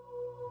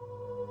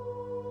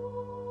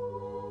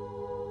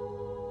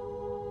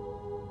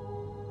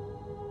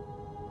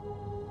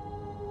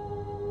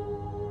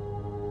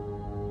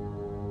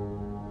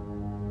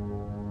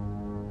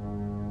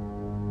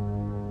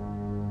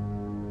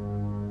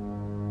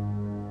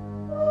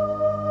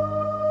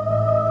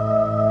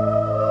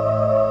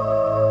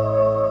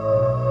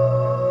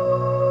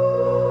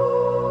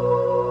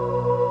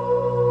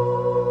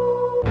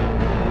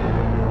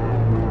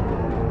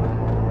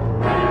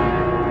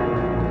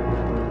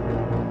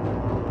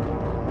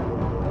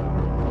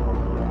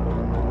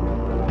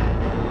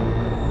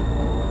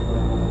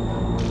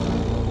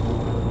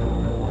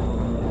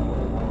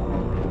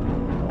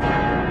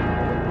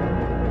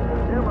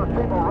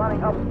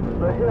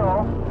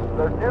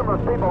 There's numerous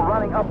people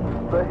running up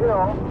the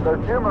hill. There's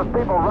numerous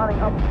people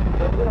running up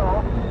the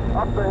hill.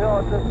 Up the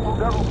hill.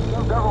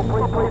 Several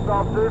police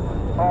officers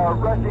are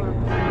rushing.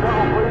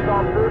 Several police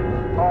officers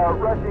are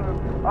rushing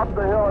up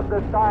the hill at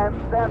this time.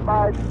 Stand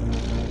by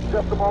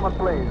just a moment,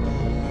 please.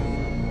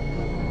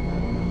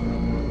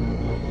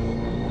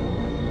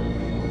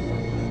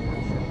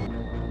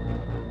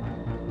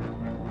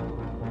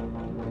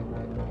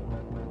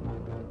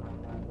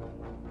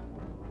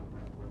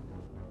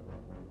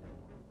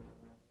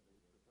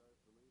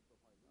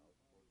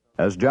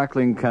 As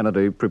Jacqueline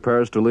Kennedy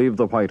prepares to leave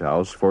the White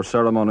House for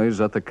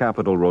ceremonies at the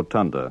Capitol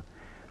Rotunda,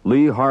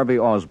 Lee Harvey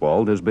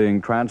Oswald is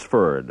being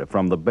transferred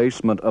from the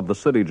basement of the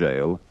city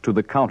jail to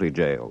the county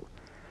jail.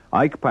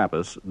 Ike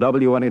Pappas,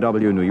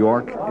 WNEW New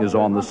York, is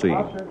on the scene.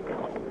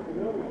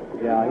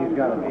 Yeah, he's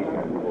got to be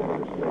here.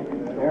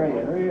 There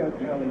he is.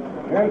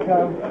 Here he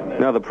comes.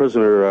 Now the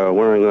prisoner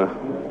wearing a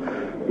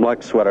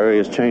black sweater, he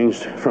has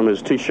changed from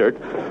his T-shirt,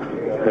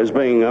 is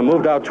being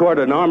moved out toward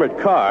an armored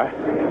car.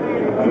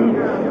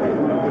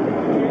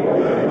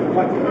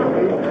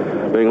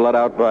 Being led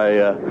out by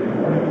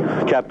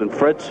Captain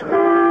Fritz.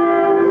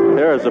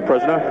 There is the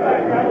prisoner.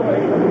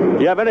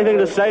 Do you have anything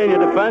to say in your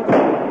defense?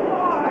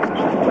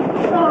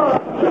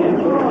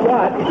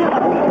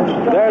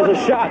 There's a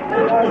shot.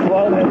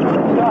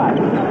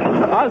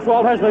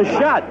 Oswald has been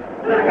shot.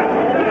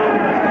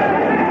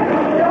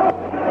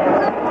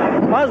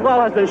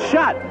 Oswald has been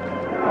shot.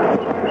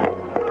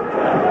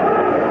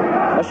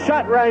 A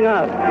shot rang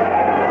out.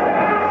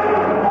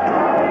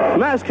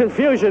 Mass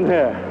confusion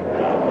here.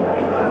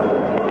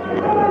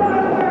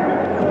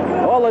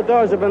 All the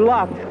doors have been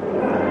locked.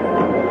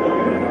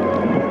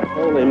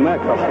 Holy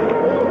mackerel.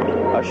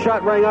 A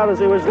shot rang out as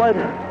he was led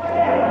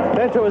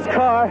into his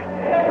car.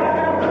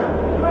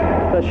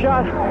 The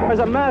shot, there's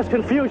a mass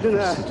confusion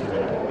there.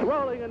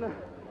 Rolling in the...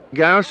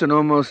 Garrison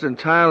almost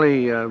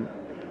entirely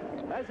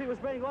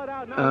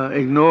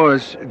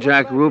ignores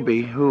Jack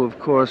Ruby, who, of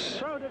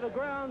course,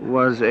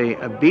 was a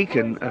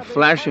beacon, a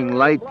flashing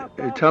light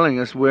telling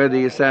us where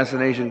the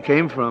assassination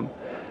came from,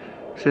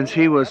 since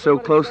he was so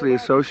closely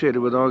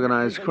associated with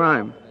organized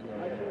crime.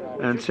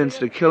 And since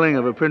the killing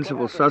of a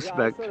principal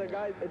suspect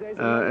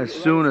as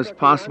soon as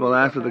possible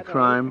after the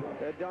crime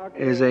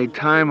is a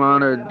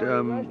time-honored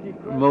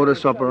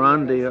modus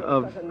operandi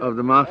of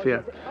the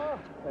mafia.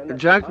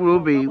 Jack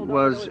Ruby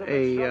was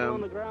a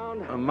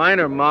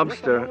minor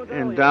mobster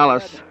in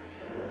Dallas.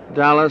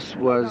 Dallas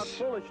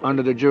was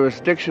under the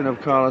jurisdiction of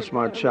Carlos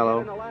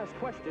Marcello.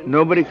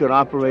 Nobody could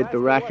operate the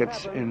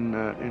rackets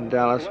in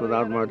Dallas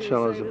without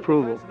Marcello's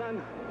approval.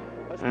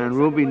 And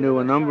Ruby knew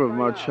a number of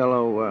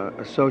Marcello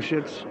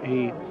associates.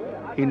 He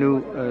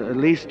knew at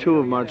least two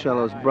of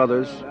Marcello's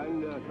brothers.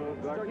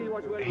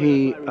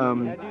 He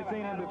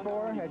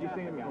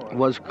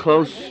was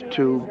close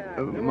to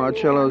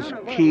Marcello's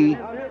key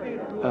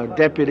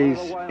deputies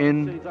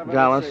in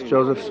Dallas,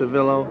 Joseph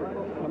Civillo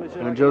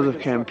and Joseph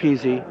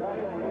Campisi.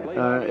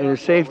 It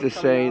is safe to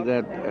say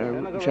that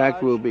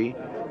Jack Ruby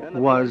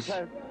was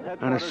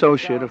an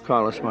associate of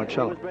Carlos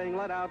Marcello.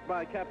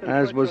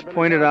 As was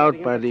pointed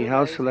out by the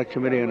House Select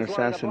Committee on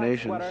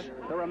Assassinations,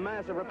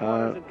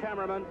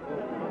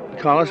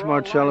 Carlos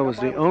Marcello was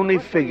the only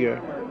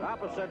figure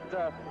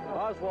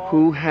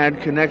who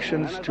had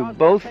connections to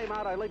both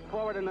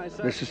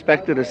the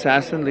suspected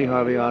assassin, Lee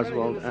Harvey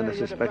Oswald, and the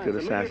suspected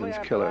assassin's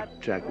killer,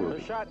 Jack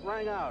Ruby.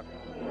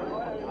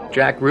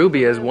 Jack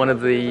Ruby is one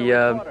of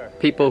the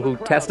people who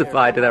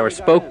testified to that or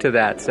spoke to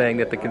that, saying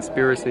that the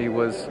conspiracy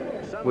was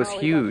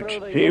huge.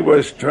 He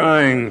was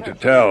trying to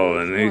tell,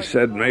 and he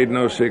said, made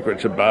no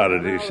secrets about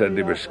it. He said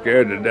he was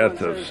scared to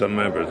death of some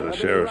members of the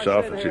sheriff's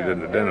office he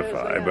didn't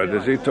identify. But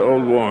as he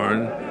told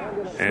Warren,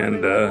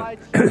 and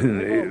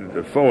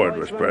the Ford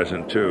was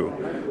present too,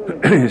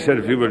 he said,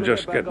 if you will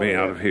just get me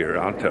out of here,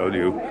 I'll tell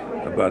you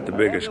about the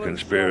biggest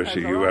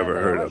conspiracy you ever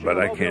heard of, but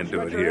I can't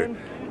do it here.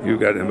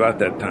 About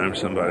that time,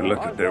 somebody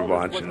looked at their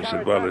watch and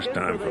said, well, it's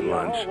time for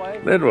lunch.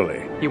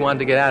 Literally. He wanted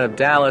to get out of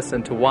Dallas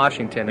and to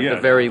Washington at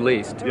the very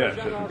least. Yes,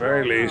 at the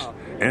very least.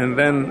 And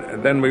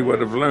then we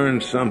would have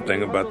learned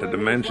something about the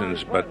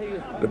dimensions. But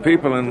the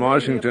people in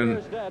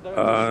Washington,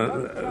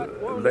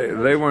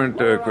 they weren't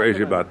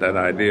crazy about that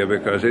idea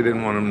because they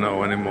didn't want them to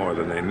know any more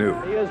than they knew.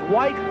 He is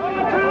white.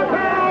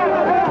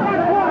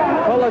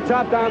 Pull the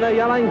top down there,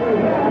 yelling.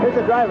 Here's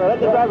the driver. Let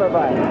the driver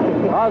by.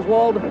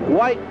 Oswald,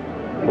 white.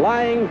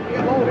 Lying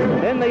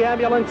in the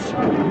ambulance.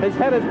 His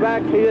head is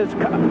back. He is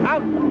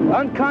out,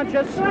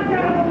 unconscious.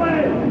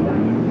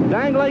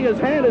 Dangling. His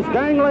hand is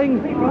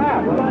dangling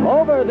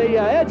over the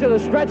edge of the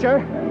stretcher.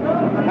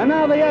 And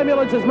now the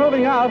ambulance is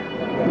moving out.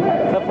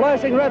 The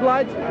flashing red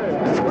lights.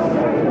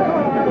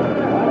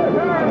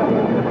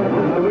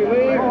 Do we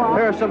leave?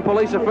 Here are some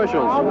police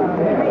officials.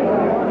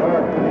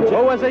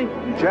 Who is he?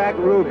 Jack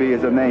Ruby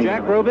is the name.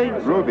 Jack Ruby?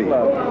 Ruby,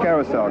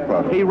 Carousel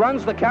Club. He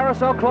runs the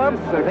Carousel Club?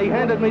 He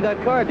handed me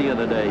that card the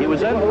other day. He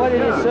was in. What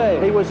did he say?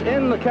 He was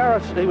in the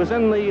He was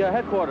in the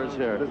headquarters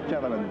here. This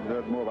gentleman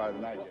heard more about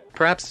the night.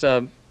 Perhaps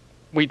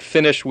we'd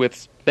finish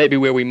with maybe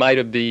where we might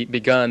have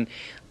begun.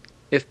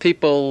 If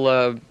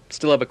people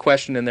still have a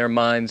question in their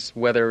minds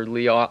whether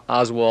Lee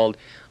Oswald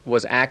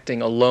was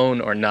acting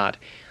alone or not,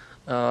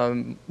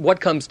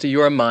 what comes to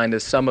your mind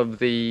as some of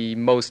the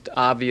most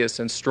obvious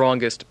and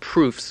strongest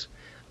proofs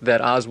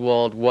that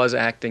Oswald was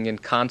acting in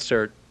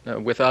concert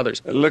with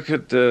others? Look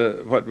at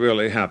what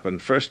really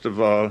happened. First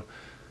of all,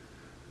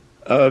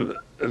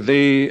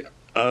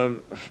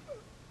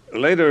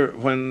 later,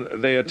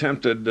 when they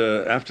attempted,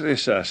 after the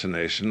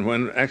assassination,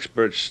 when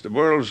experts, the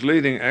world's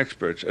leading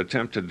experts,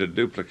 attempted to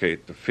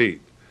duplicate the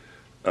feat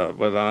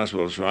with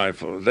Oswald's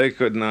rifle, they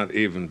could not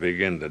even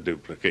begin to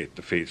duplicate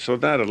the feat. So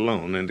that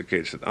alone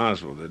indicates that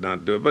Oswald did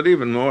not do it. But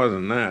even more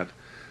than that,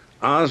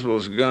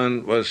 Oswald's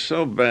gun was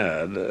so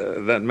bad,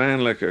 that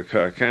Mannlicher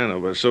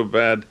Carcano was so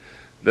bad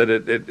that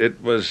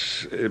it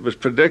was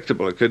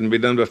predictable. It couldn't be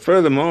done. But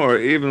furthermore,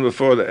 even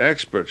before the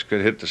experts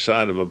could hit the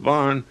side of a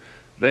barn,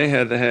 they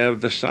had to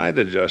have the sight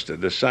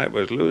adjusted. The sight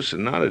was loose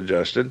and not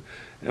adjusted,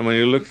 and when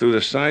you looked through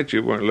the sight,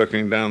 you weren't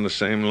looking down the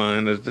same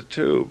line as the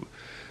tube.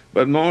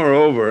 But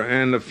moreover,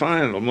 and the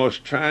final,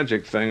 most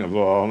tragic thing of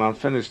all, and I'll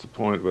finish the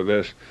point with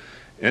this,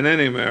 in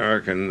any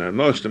American,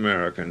 most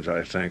Americans,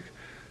 I think,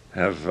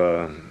 have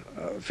a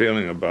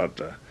feeling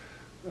about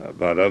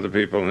other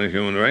people in the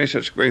human race.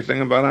 It's a great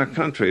thing about our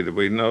country that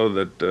we know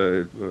that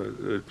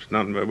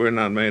we're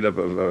not made up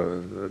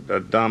of a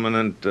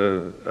dominant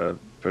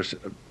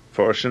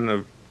portion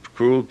of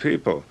cruel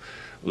people.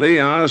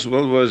 Lee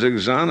Oswald was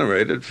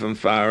exonerated from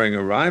firing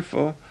a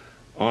rifle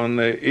on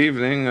the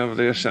evening of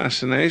the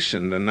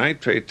assassination. The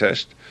nitrate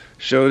test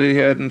showed he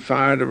hadn't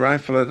fired a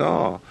rifle at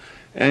all.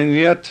 And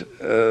yet,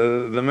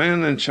 the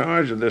men in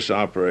charge of this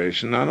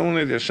operation, not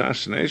only the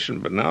assassination,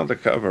 but now the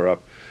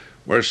cover-up,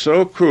 were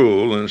so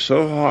cruel and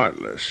so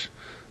heartless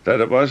that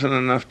it wasn't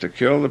enough to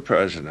kill the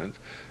president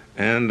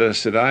and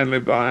sit idly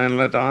by and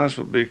let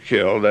Oswald be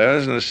killed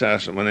as an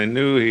assassin when they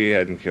knew he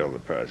hadn't killed the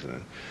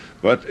president.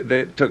 But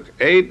it took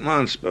 8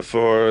 months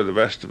before the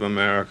rest of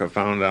America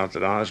found out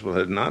that Oswald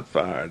had not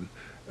fired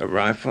a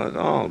rifle at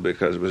all,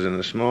 because it was in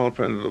the small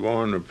print of the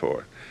Warren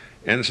Report.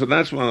 And so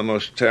that's one of the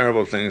most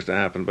terrible things to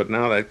happen, but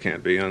now that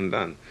can't be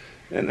undone.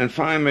 And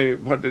finally,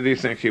 what did he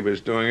think he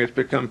was doing? It's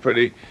become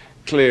pretty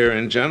clear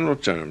in general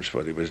terms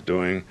what he was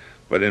doing,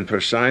 but in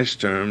precise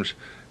terms,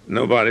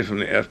 nobody from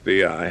the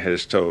FBI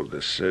has told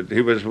us.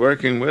 He was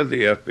working with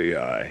the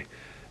FBI,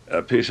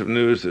 a piece of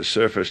news that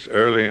surfaced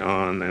early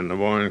on, and the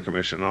Warren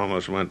Commission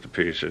almost went to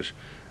pieces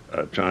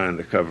trying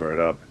to cover it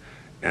up.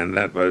 And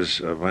that was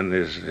when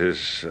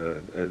his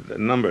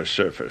numbers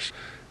surfaced,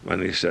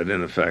 when he said,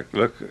 in effect,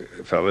 look,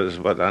 fellas,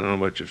 I don't know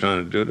what you're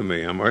trying to do to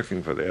me. I'm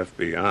working for the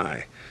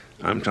FBI.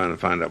 I'm trying to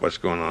find out what's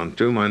going on,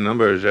 too. My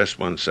number is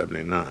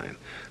S-179.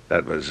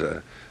 That was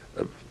a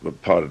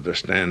part of the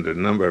standard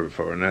number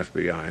for an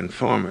FBI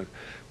informant.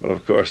 Well,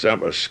 of course, that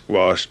was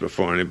squashed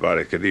before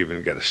anybody could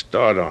even get a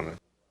start on it.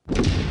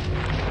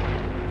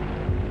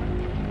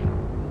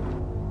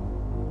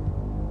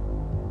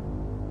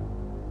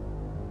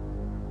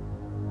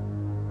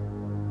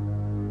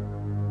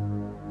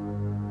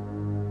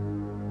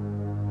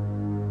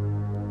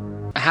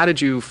 How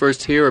did you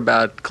first hear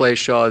about Clay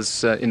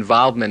Shaw's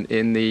involvement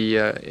in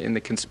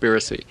the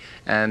conspiracy,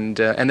 and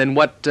then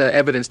what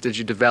evidence did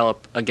you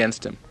develop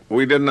against him?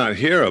 We did not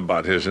hear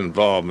about his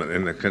involvement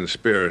in the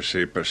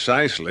conspiracy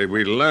precisely.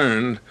 We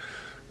learned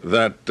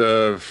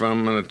that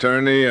from an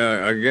attorney.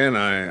 Again,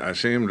 I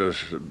seem to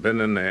have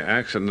been in the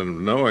accident of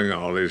knowing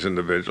all these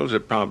individuals.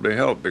 It probably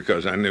helped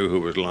because I knew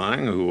who was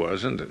lying, who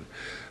wasn't, and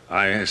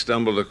I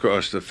stumbled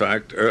across the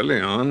fact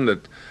early on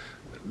that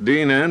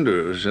Dean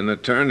Andrews, an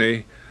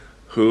attorney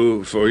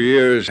who for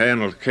years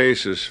handled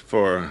cases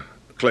for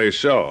Clay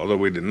Shaw, although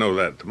we didn't know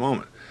that at the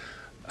moment.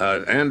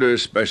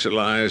 Andrews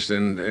specialized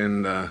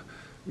in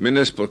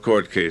municipal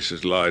court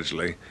cases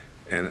largely,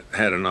 and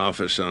had an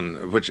office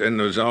and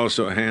was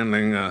also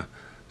handling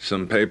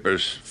some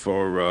papers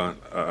for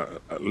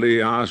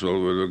Lee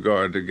Oswald with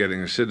regard to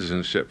getting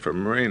citizenship for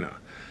Marina.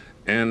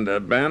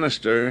 And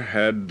Bannister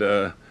had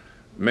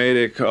made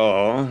a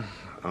call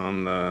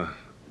on the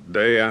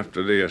day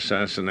after the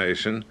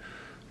assassination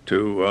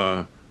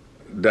to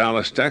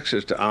Dallas,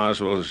 Texas, to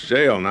Oswald's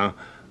jail. Now,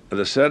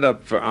 the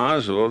setup for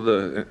Oswald,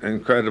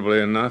 incredibly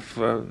enough,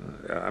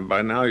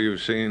 by now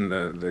you've seen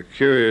the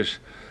curious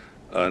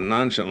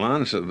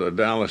nonchalance of the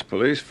Dallas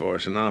police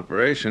force in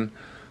operation.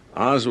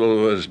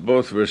 Oswald was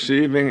both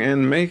receiving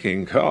and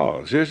making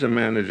calls. Here's a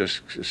man who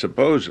just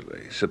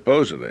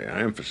supposedly, I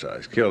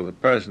emphasize, killed the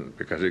president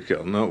because he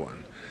killed no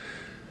one.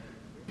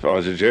 As far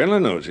as the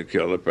jailer knows, he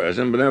killed the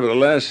president, but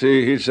nevertheless,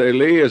 he'd say,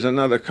 Lee, is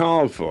another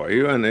call for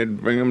you, and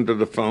they'd bring him to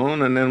the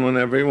phone, and then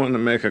whenever he wanted to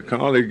make a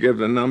call, he'd give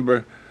the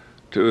number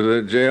to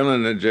the jailer,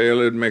 and the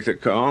jailer would make the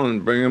call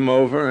and bring him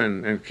over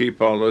and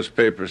keep all those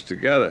papers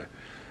together.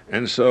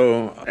 And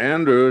so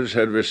Andrews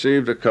had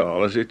received a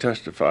call, as he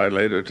testified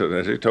later to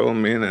this. He told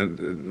me,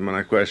 and when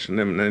I questioned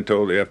him, and then he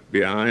told the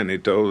FBI, and he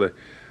told the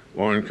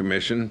Warren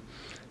Commission,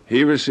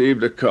 he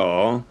received a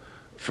call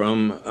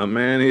from a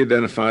man he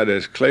identified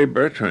as Clay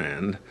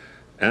Bertrand,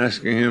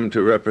 asking him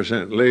to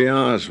represent Lee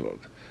Oswald.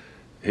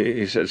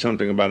 he said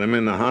something about him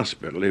in the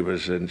hospital. He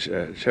was in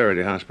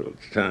Charity Hospital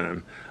at the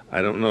time.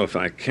 I don't know if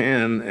I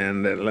can,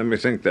 and let me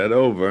think that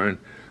over. And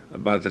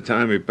about the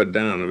time he put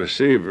down the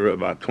receiver,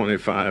 about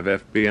 25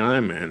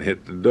 FBI men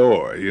hit the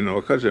door,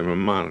 because they were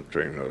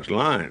monitoring those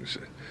lines.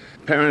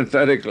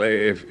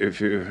 Parenthetically,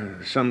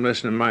 if some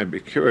listener might be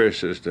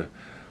curious as to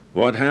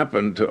what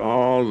happened to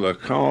all the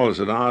calls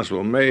that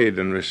Oswald made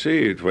and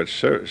received, which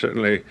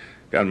certainly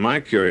got my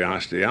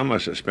curiosity. I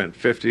must have spent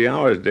 50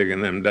 hours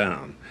digging them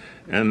down.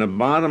 And the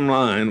bottom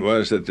line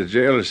was that the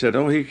jailer said,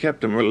 he kept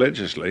them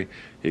religiously.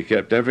 He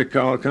kept every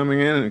call coming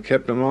in and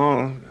kept them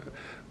all.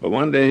 But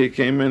one day he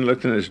came in,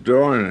 looked in his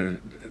drawer, and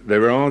they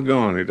were all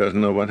gone. He doesn't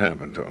know what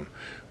happened to them.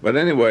 But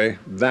anyway,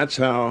 that's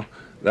how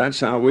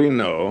we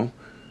know.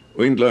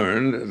 We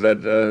learned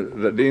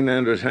that Dean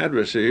Andrews had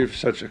received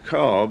such a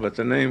call, but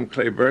the name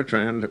Clay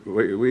Bertrand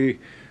we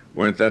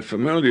weren't that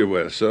familiar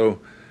with. So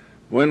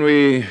when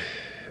we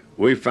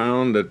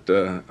found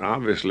that,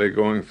 obviously,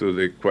 going through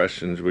the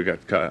questions, we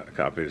got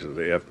copies of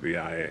the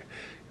FBI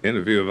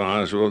interview of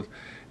Oswald,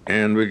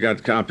 and we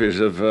got copies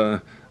of,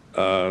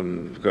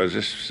 because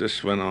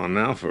this went on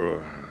now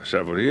for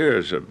several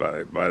years,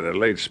 by the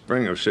late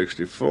spring of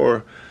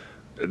 '64,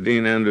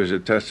 Dean Andrews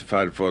had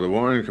testified before the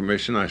Warren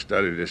Commission. I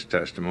studied his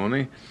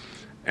testimony,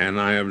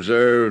 and I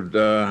observed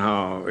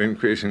how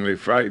increasingly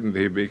frightened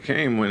he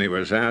became when he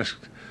was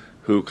asked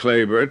who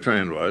Clay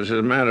Bertrand was. As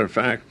a matter of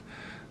fact,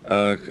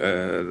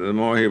 the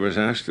more he was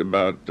asked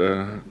about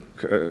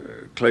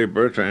Clay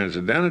Bertrand's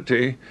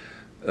identity,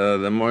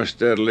 the more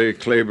steadily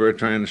Clay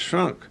Bertrand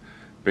shrunk,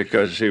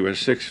 because he was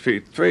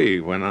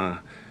 6'3" when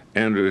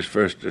Andrews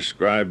first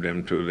described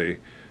him to the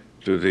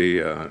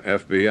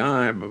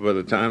FBI. But by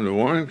the time the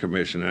Warren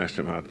Commission asked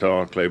him how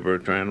tall Clay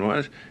Bertrand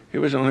was, he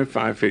was only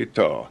 5 feet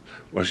tall.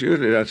 Well,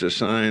 usually that's a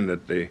sign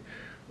that the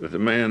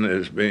man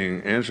is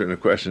answering the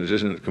questions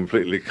isn't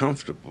completely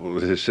comfortable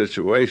with his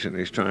situation.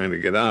 He's trying to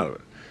get out of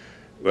it.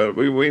 But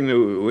we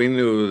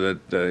knew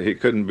that he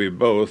couldn't be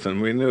both,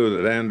 and we knew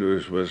that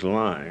Andrews was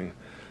lying.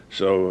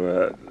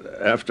 So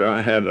after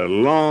I had a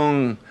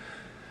long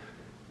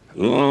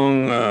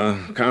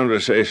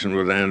conversation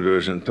with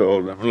Andrews and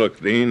told him, look,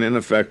 Dean, in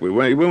effect, we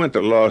went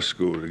to law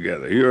school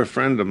together. You're a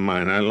friend of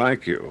mine. I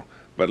like you.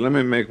 But let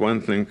me make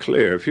one thing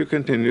clear. If you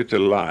continue to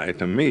lie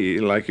to me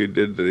like you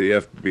did to the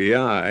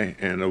FBI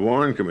and the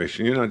Warren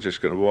Commission, you're not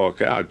just going to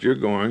walk out. You're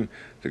going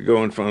to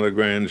go in front of the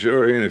grand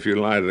jury, and if you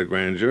lie to the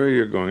grand jury,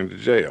 you're going to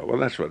jail. Well,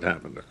 that's what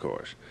happened, of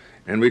course.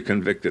 And we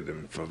convicted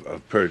him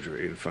of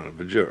perjury in front of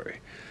a jury.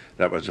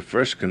 That was the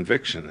first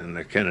conviction in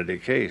the Kennedy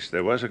case.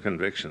 There was a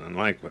conviction,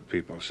 unlike what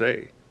people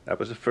say. That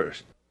was the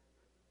first.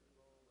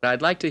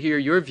 I'd like to hear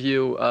your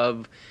view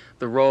of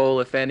the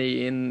role, if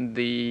any, in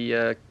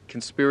the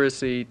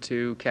conspiracy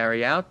to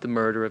carry out the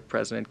murder of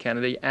President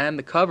Kennedy and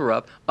the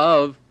cover-up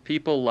of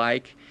people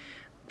like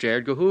J.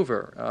 Edgar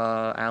Hoover,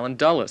 Allen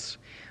Dulles,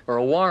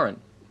 Earl Warren,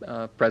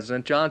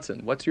 President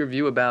Johnson. What's your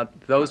view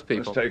about those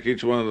people? Let's take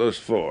each one of those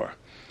four.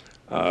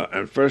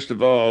 And first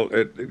of all,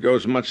 it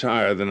goes much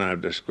higher than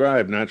I've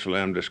described. Naturally,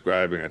 I'm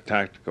describing a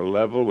tactical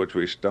level, which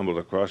we stumbled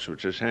across,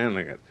 which is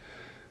handling it.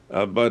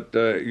 But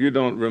you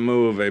don't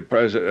remove a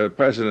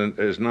president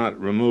is not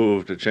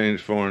removed to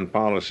change foreign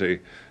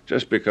policy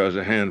just because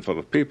a handful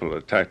of people at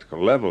a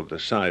tactical level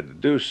decide to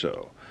do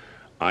so.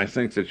 I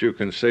think that you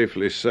can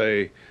safely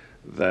say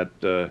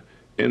that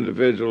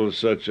individuals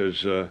such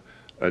as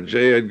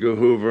J. Edgar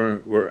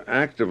Hoover were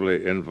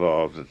actively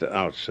involved at the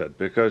outset,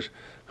 because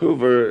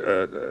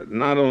Hoover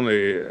not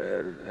only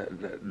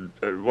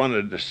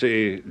wanted to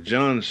see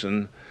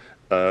Johnson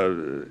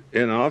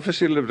in office,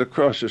 he lived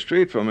across the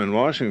street from him in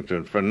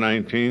Washington for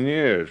 19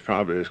 years,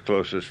 probably his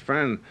closest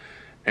friend.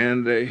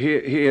 And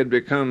he had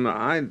become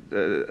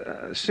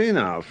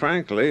senile,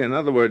 frankly. In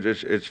other words,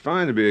 it's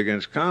fine to be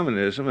against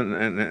communism,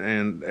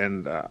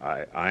 and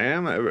I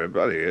am,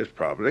 everybody is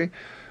probably,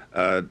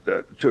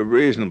 to a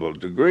reasonable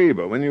degree.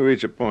 But when you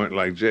reach a point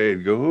like J.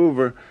 Edgar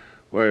Hoover,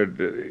 where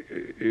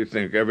you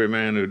think every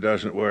man who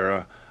doesn't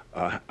wear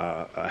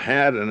a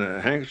hat and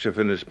a handkerchief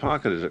in his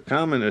pocket is a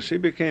communist, he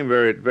became a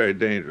very, very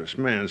dangerous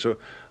man. So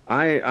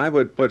I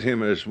would put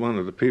him as one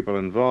of the people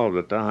involved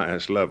at the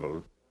highest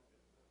level.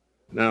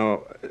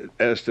 Now,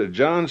 as to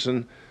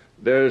Johnson,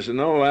 there's an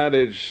old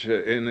adage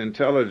in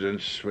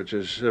intelligence which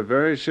is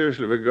very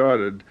seriously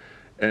regarded,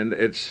 and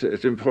it's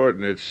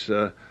important. It's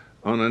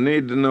on a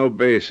need-to-know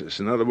basis.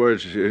 In other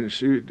words,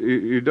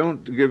 you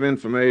don't give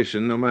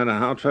information, no matter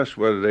how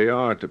trustworthy they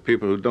are, to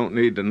people who don't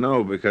need to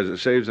know, because it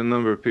saves the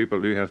number of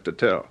people you have to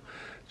tell.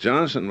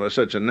 Johnson was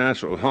such a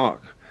natural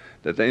hawk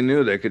that they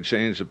knew they could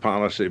change the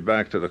policy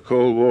back to the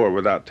Cold War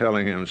without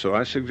telling him. So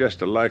I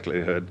suggest a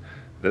likelihood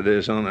that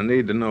is on a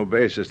need-to-know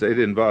basis. They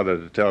didn't bother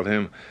to tell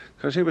him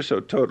because he was so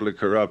totally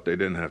corrupt they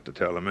didn't have to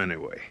tell him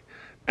anyway.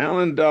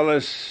 Allen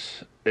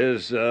Dulles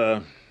is,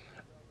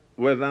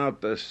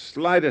 without the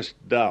slightest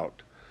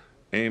doubt,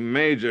 a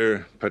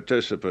major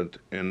participant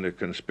in the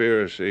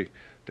conspiracy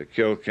to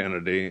kill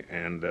Kennedy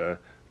and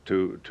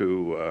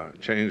to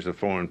change the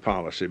foreign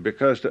policy.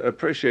 Because to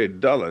appreciate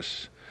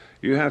Dulles,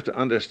 you have to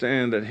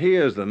understand that he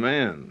is the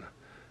man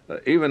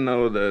even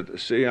though the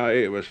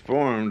CIA was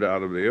formed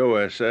out of the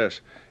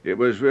OSS, it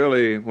was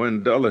really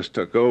when Dulles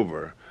took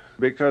over.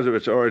 Because of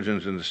its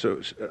origins in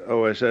the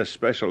OSS,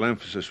 special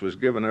emphasis was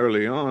given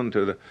early on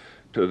to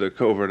the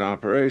covert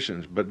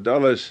operations. But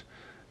Dulles,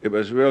 it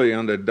was really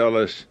under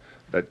Dulles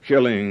that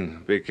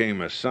killing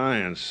became a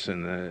science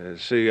in the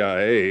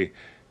CIA,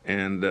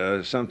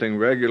 and something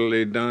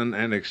regularly done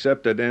and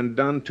accepted and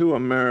done to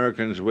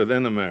Americans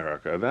within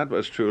America. That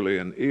was truly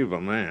an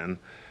evil man.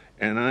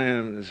 And I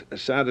am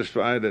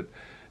satisfied that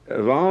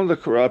of all the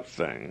corrupt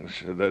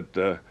things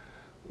that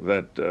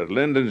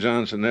Lyndon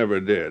Johnson ever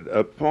did,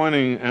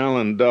 appointing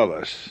Allen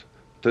Dulles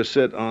to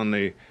sit on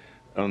the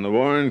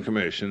Warren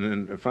Commission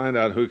and find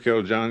out who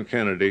killed John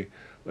Kennedy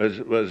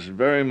was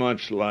very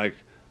much like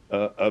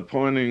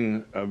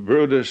appointing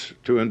Brutus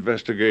to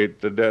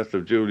investigate the death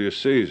of Julius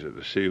Caesar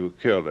to see who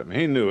killed him.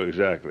 He knew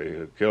exactly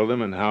who killed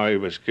him and how he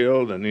was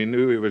killed, and he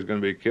knew he was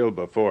going to be killed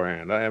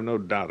beforehand. I have no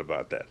doubt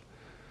about that.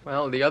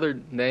 Well, the other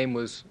name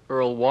was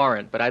Earl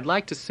Warren, but I'd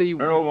like to see...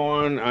 Earl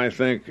Warren, I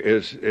think,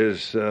 is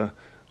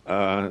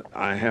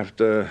I have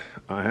to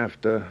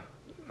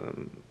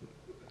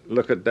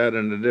look at that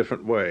in a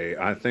different way.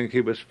 I think he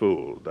was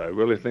fooled. I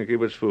really think he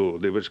was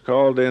fooled. He was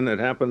called in. It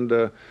happened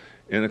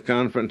in a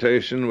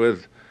confrontation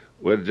with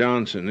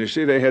Johnson. You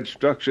see, they had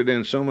structured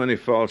in so many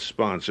false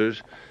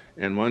sponsors,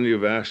 and one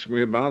you've asked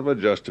me about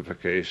with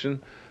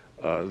justification,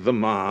 the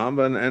mob,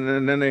 and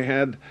then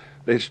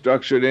they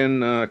structured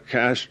in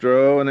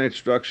Castro, and they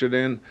structured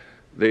in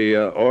the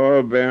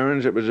oil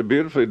barons. It was a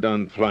beautifully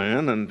done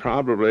plan, and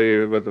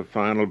probably with the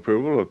final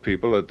approval of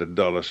people at the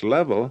Dulles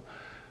level.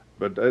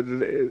 But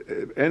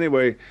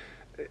anyway,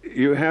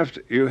 you have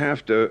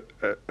to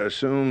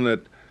assume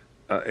that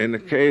in the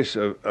case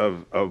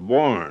of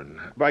Warren,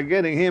 by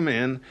getting him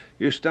in,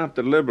 you stopped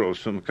the liberals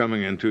from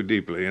coming in too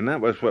deeply, and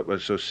that was what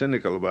was so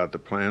cynical about the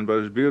plan, but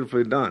it was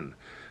beautifully done.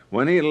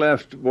 When he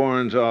left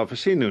Warren's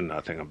office, he knew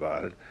nothing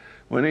about it.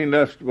 When he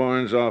left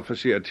Warren's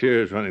office, he had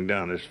tears running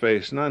down his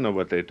face, and I know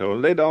what they told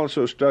him. They'd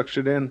also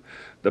structured in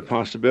the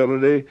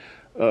possibility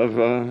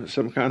of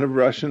some kind of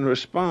Russian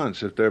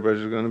response if there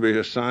was going to be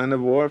a sign of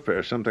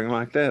warfare, something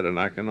like that. And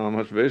I can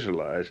almost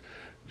visualize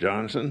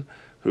Johnson,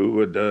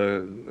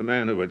 the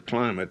man who would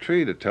climb a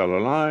tree to tell a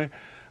lie.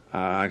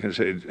 I can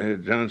say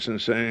Johnson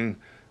saying,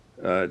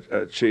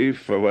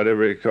 Chief, or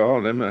whatever he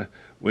called him,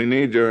 we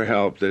need your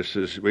help.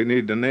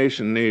 The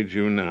nation needs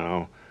you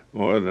now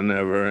more than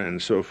ever,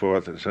 and so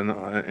forth.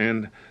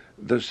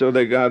 So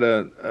they got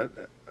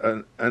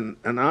an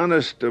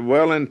honest,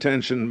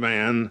 well-intentioned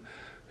man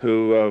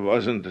who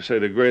wasn't, to say,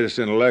 the greatest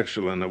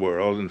intellectual in the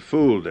world, and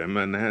fooled him,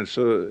 and had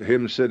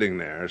him sitting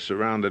there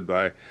surrounded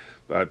by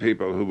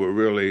people who were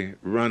really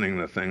running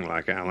the thing,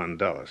 like Allen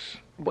Dulles.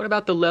 What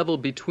about the level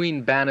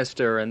between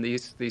Bannister and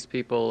these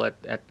people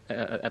at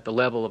the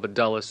level of a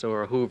Dulles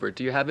or a Hoover?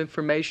 Do you have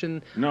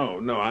information? No.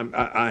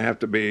 I have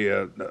to be.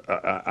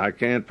 I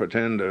can't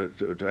pretend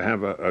to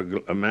have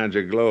a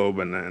magic globe,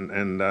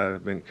 and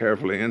I've been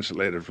carefully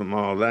insulated from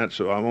all that,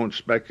 so I won't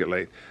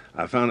speculate.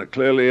 I found it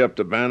clearly up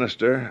to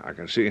Bannister. I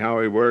can see how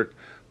he worked,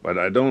 but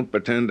I don't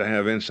pretend to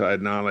have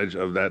inside knowledge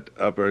of that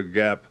upper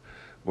gap,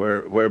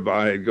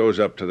 whereby it goes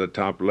up to the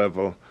top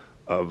level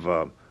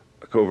of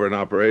covert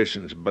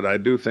operations. But I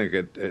do think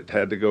it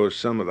had to go with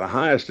some of the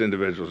highest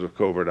individuals of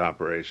covert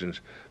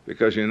operations,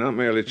 because you're not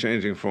merely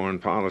changing foreign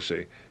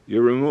policy,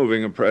 you're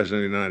removing a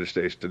president of the United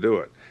States to do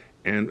it.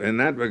 And in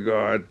that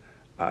regard,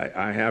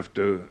 I have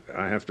to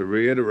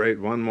reiterate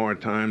one more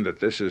time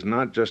that this is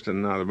not just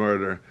another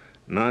murder,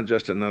 not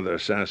just another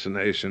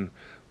assassination,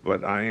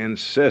 but I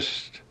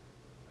insist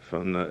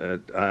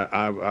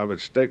I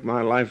would stake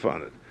my life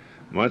on it.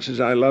 Much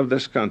as I love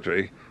this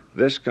country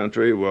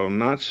will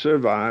not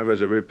survive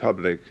as a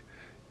republic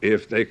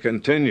if they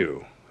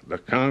continue, the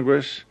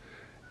Congress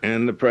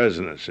and the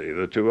presidency,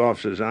 the two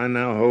offices I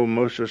now hold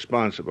most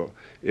responsible,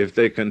 if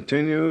they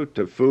continue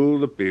to fool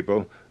the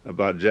people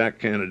about Jack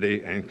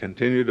Kennedy and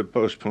continue to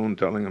postpone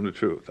telling them the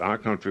truth, our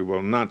country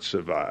will not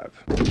survive.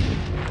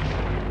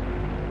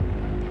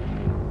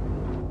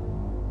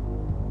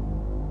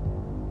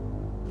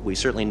 We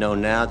certainly know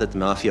now that the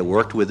Mafia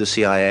worked with the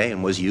CIA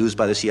and was used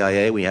by the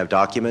CIA. We have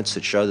documents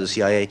that show the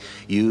CIA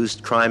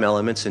used crime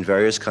elements in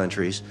various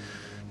countries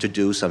to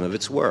do some of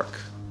its work.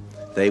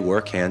 They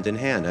work hand in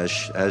hand,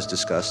 as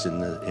discussed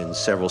in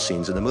several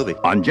scenes in the movie.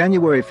 On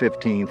January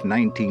 15th,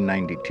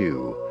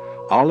 1992,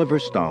 Oliver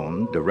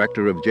Stone,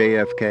 director of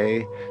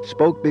JFK,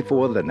 spoke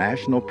before the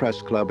National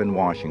Press Club in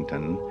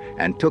Washington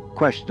and took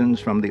questions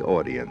from the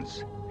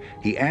audience.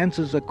 He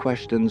answers a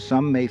question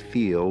some may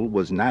feel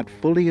was not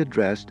fully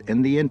addressed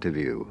in the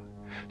interview.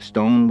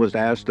 Stone was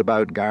asked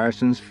about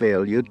Garrison's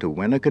failure to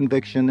win a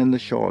conviction in the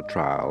Shaw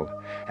trial,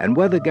 and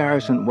whether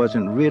Garrison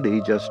wasn't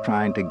really just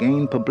trying to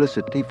gain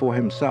publicity for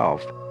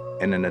himself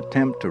in an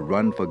attempt to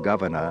run for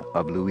governor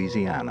of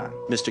Louisiana.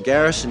 Mr.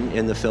 Garrison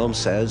in the film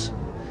says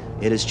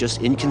it is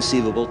just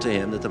inconceivable to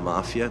him that the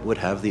Mafia would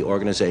have the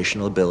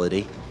organizational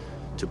ability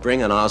to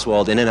bring an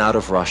Oswald in and out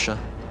of Russia,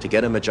 to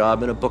get him a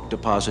job in a book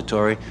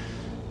depository,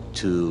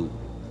 to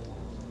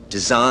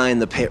design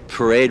the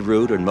parade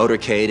route or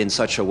motorcade in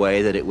such a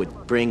way that it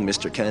would bring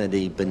Mr.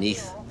 Kennedy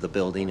beneath the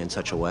building in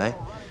such a way?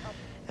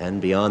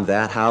 And beyond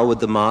that, how would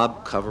the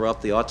mob cover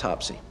up the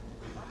autopsy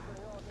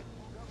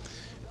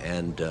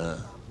and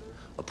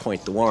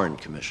appoint the Warren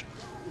Commission?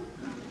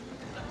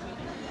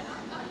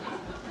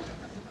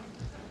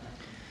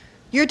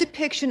 Your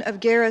depiction of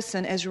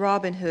Garrison as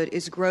Robin Hood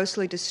is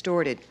grossly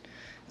distorted.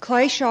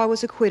 Clay Shaw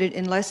was acquitted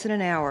in less than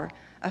an hour,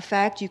 a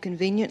fact you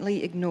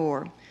conveniently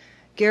ignore.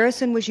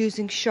 Garrison was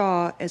using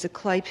Shaw as a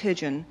clay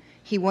pigeon.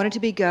 He wanted to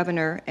be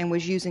governor and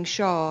was using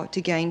Shaw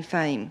to gain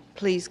fame.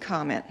 Please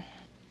comment.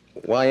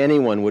 Why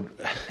anyone would,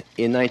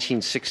 in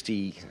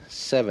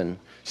 1967,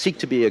 seek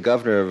to be a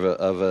governor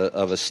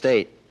of a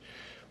state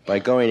by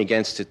going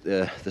against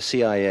the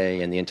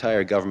CIA and the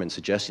entire government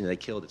suggesting they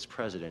killed its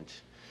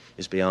president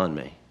is beyond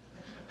me.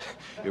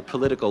 Your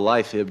political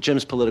life,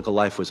 Jim's political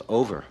life was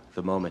over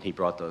the moment he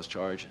brought those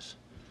charges.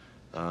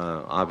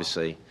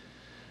 Obviously,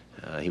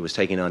 he was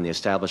taking on the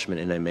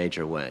establishment in a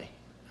major way,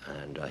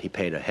 and he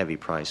paid a heavy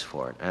price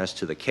for it. As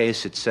to the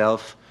case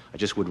itself, I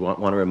just would want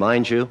to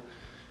remind you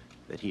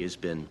that he has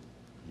been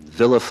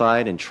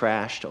vilified and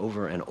trashed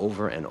over and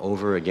over and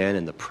over again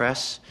in the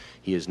press.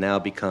 He has now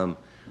become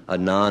a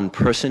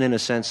non-person in a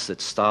sense that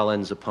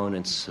Stalin's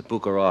opponents,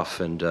 Bukharov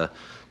and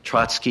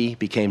Trotsky,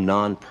 became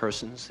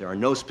non-persons. There are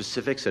no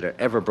specifics that are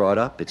ever brought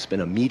up. It's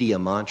been a media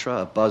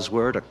mantra, a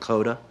buzzword, a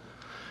coda,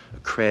 a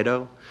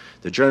credo.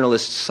 The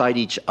journalists cite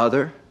each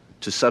other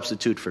to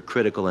substitute for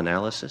critical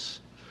analysis.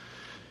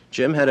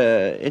 Jim had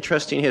an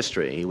interesting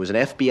history. He was an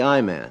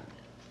FBI man.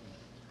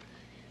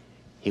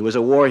 He was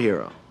a war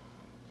hero.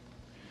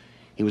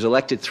 He was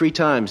elected 3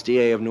 times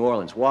DA of New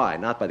Orleans. Why?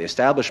 Not by the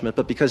establishment,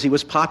 but because he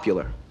was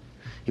popular.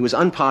 He was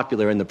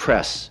unpopular in the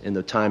press, in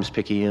the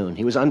Times-Picayune.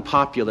 He was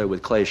unpopular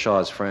with Clay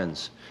Shaw's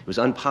friends. He was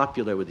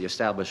unpopular with the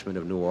establishment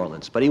of New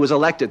Orleans. But he was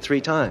elected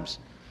 3 times.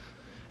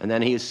 And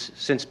then he's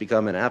since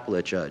become an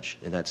appellate judge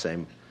in that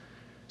same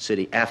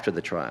city after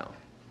the trial.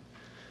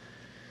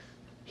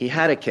 He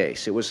had a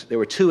case. There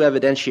were 2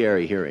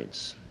 evidentiary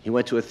hearings. He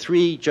went to a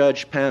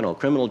 3-judge panel,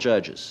 criminal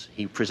judges.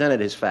 He presented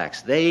his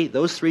facts.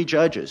 Those 3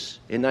 judges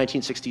in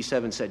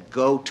 1967 said,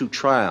 go to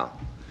trial.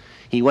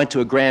 He went to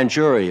a grand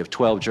jury of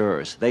 12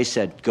 jurors. They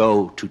said,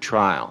 go to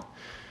trial.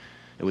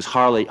 It was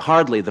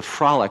hardly the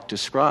frolic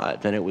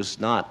described, and it was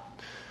not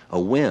a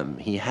whim.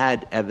 He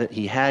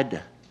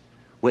had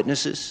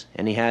witnesses,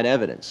 and he had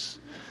evidence.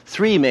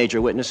 3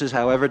 major witnesses,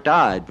 however,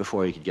 died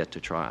before he could get to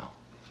trial.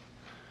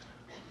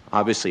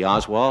 Obviously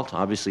Oswald,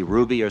 obviously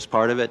Ruby is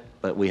part of it,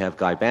 but we have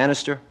Guy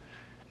Bannister,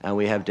 and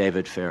we have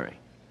David Ferry.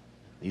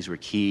 These were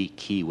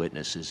key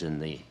witnesses in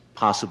the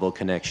possible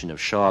connection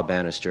of Shaw,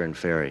 Bannister, and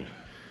Ferry.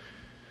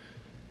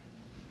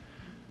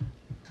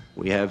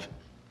 We have,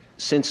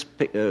 since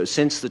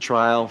the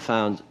trial,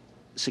 found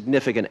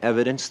significant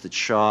evidence that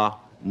Shaw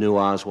knew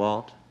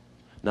Oswald,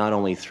 not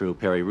only through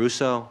Perry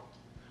Russo,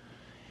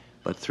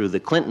 but through the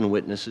Clinton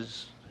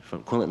witnesses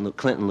from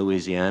Clinton,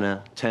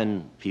 Louisiana.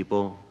 10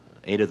 people,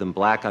 8 of them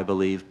black, I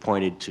believe,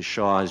 pointed to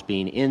Shaw as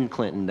being in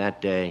Clinton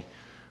that day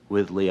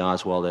with Lee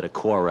Oswald at a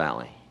Corps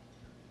rally.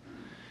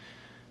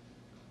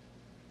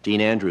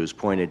 Dean Andrews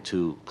pointed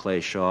to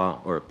Clay Shaw,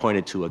 or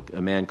pointed to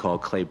a man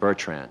called Clay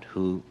Bertrand,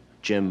 who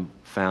Jim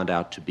found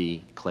out to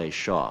be Clay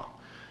Shaw.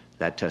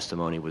 That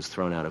testimony was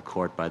thrown out of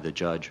court by the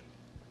judge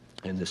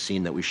in the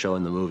scene that we show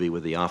in the movie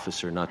with the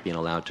officer not being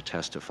allowed to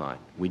testify.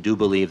 We do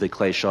believe that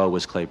Clay Shaw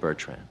was Clay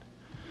Bertrand.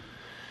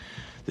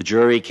 The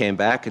jury came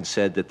back and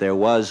said that there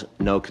was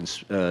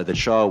that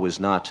Shaw was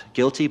not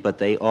guilty,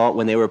 but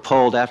when they were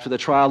polled after the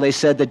trial, they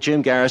said that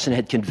Jim Garrison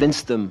had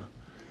convinced them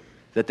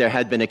that there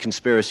had been a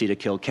conspiracy to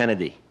kill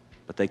Kennedy,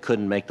 but they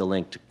couldn't make the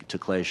link to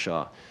Clay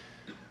Shaw.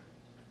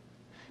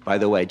 By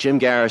the way, Jim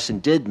Garrison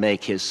did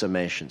make his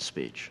summation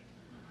speech.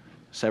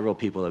 Several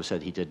people have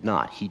said he did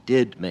not. He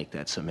did make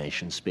that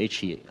summation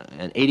speech,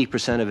 and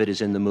 80% of it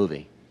is in the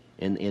movie,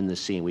 in the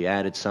scene. We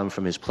added some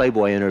from his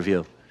Playboy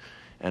interview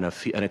and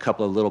a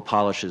couple of little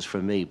polishes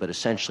from me, but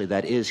essentially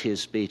that is his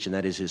speech and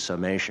that is his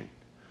summation.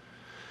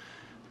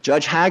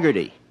 Judge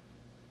Haggerty,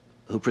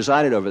 who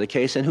presided over the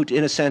case and who,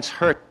 in a sense,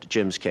 hurt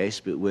Jim's case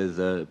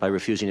by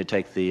refusing to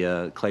take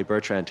the Clay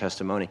Bertrand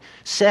testimony,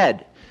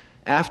 said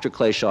after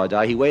Clay Shaw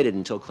died, he waited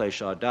until Clay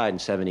Shaw died in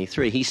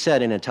 1973, he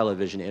said in a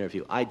television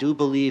interview, I do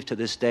believe to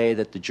this day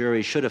that the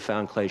jury should have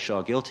found Clay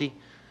Shaw guilty.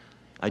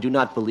 I do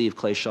not believe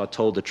Clay Shaw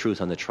told the truth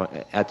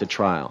at the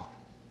trial.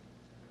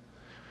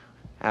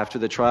 After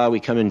the trial, we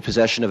come in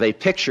possession of a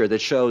picture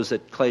that shows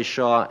that Clay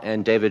Shaw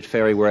and David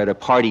Ferry were at a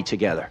party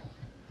together.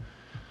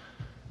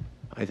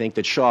 I think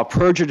that Shaw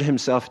perjured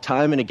himself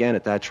time and again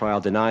at that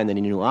trial, denying that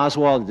he knew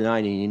Oswald,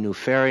 denying that he knew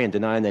Ferry, and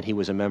denying that he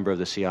was a member of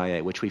the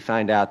CIA, which we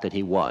found out that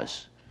he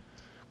was.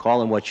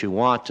 Call him what you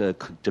want,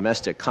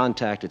 domestic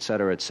contact, et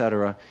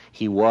cetera,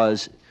 he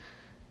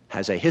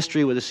has a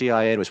history with the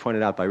CIA. It was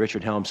pointed out by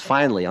Richard Helms.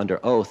 Finally, under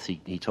oath,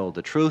 he told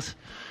the truth.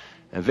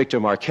 And Victor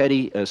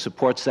Marchetti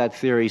supports that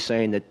theory,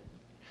 saying that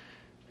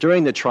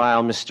during the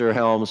trial, Mr.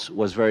 Helms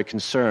was very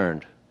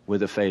concerned with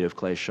the fate of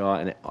Clay Shaw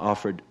and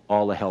offered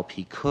all the help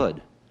he could.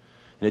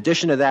 In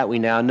addition to that, we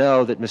now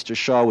know that Mr.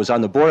 Shaw was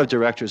on the board of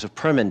directors of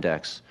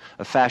Permindex,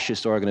 a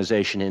fascist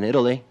organization in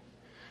Italy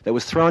that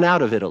was thrown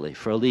out of Italy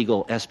for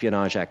illegal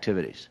espionage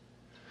activities.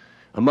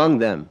 Among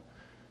them,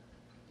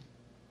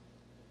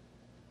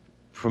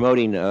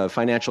 promoting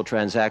financial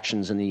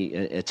transactions in the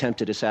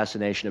attempted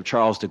assassination of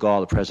Charles de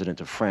Gaulle, the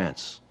President of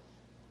France.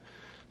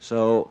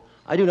 So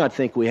I do not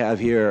think we have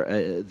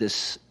here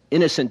this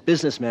innocent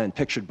businessman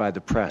pictured by the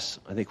press.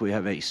 I think we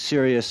have a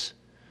serious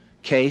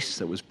case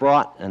that was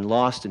brought and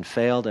lost and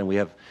failed, and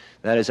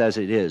that is as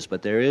it is.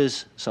 But there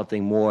is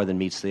something more than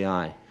meets the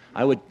eye.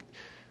 I would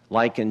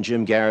liken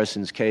Jim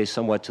Garrison's case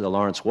somewhat to the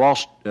Lawrence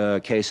Walsh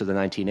case of the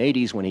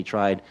 1980s when he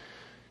tried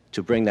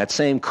to bring that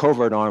same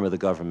covert arm of the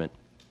government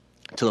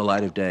to the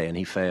light of day, and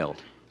he failed.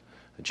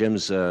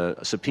 Jim's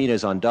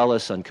subpoenas on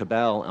Dulles, on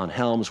Cabell, on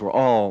Helms were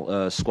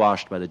all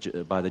squashed by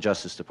the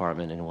Justice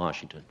Department in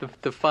Washington.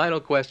 The final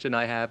question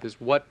I have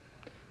is what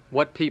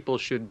people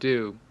should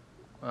do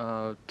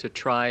to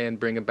try and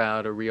bring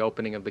about a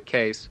reopening of the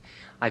case.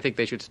 I think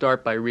they should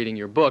start by reading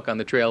your book on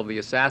the trail of the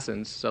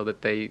assassins so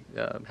that they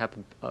have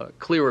a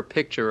clearer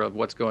picture of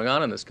what's going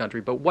on in this country.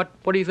 But what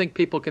do you think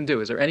people can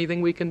do? Is there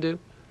anything we can do?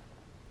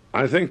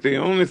 I think the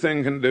only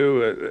thing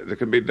that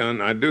can be done,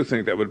 I do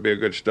think that would be a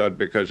good start,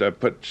 because I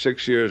put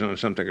 6 years on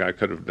something I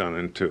could have done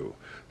in 2.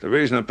 The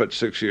reason I put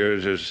 6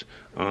 years is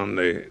on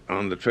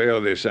the trail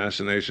of the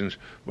assassinations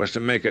was to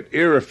make it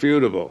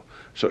irrefutable.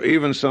 So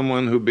even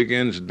someone who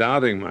begins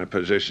doubting my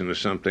position or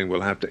something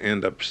will have to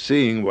end up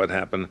seeing what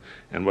happened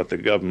and what the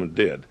government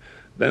did.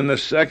 Then the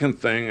second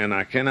thing, and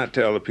I cannot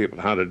tell the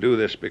people how to do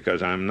this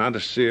because I'm not a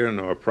seer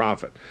nor a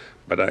prophet,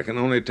 but I can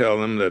only tell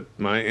them that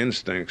my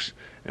instincts,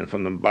 and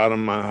from the bottom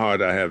of my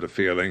heart I have the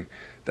feeling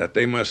that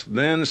they must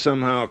then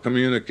somehow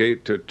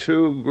communicate to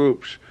 2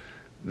 groups,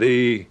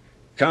 the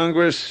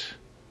Congress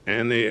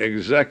and the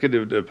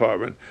Executive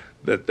Department,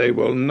 that they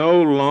will no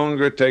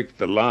longer take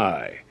the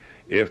lie.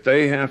 If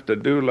they have to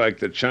do like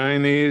the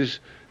Chinese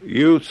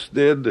youths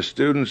did, the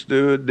students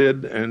did,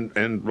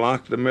 and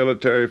block the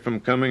military from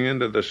coming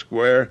into the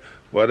square,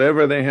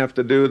 whatever they have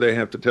to do, they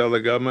have to tell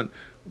the government,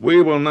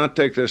 we will not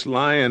take this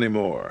lie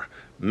anymore.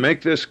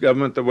 Make this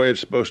government the way it's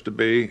supposed to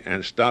be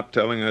and stop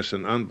telling us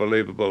an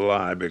unbelievable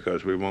lie,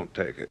 because we won't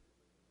take it.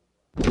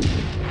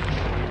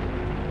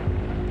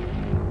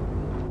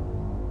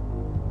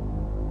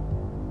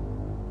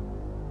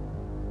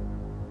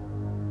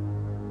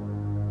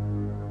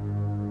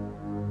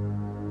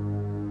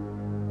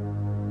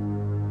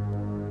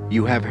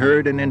 You have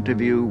heard an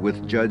interview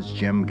with Judge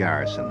Jim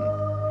Garrison.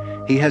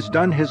 He has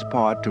done his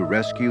part to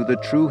rescue the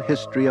true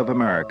history of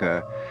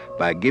America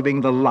by giving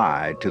the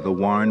lie to the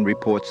Warren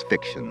Report's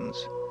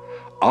fictions.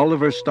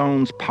 Oliver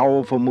Stone's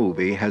powerful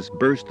movie has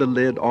burst the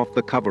lid off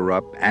the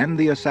cover-up, and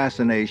the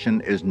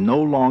assassination is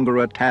no longer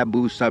a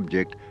taboo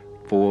subject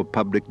for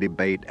public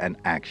debate and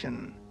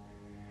action.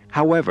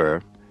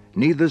 However,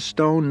 neither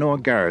Stone nor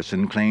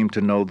Garrison claim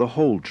to know the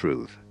whole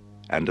truth,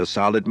 and a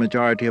solid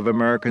majority of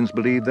Americans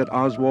believe that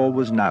Oswald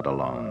was not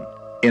alone.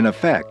 In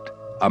effect,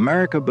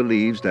 America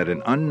believes that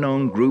an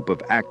unknown group of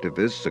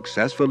activists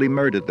successfully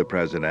murdered the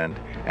president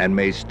and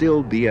may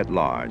still be at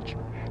large,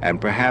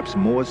 and perhaps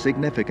more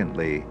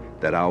significantly,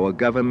 that our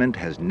government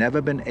has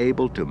never been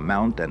able to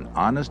mount an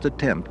honest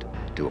attempt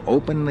to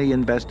openly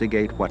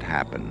investigate what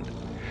happened.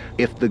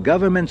 If the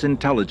government's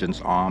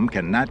intelligence arm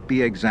cannot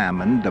be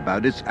examined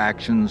about its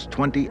actions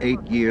 28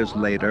 years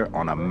later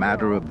on a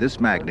matter of this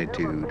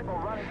magnitude,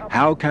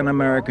 how can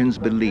Americans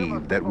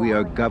believe that we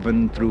are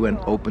governed through an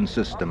open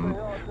system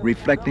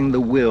reflecting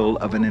the will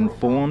of an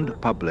informed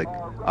public,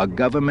 a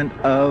government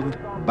of,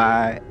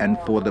 by, and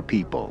for the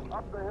people?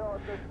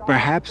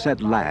 Perhaps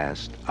at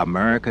last,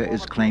 America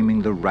is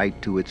claiming the right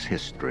to its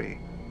history.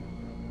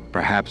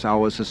 Perhaps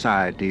our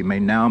society may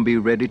now be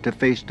ready to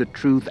face the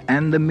truth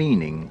and the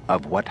meaning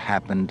of what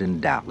happened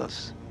in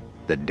Dallas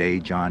the day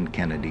John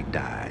Kennedy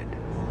died.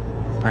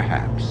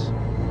 Perhaps.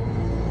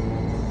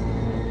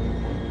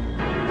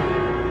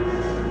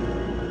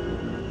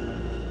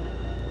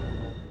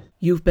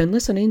 You've been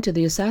listening to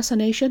The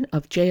Assassination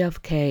of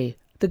JFK,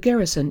 the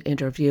Garrison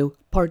interview,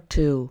 Part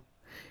 2.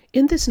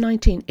 In this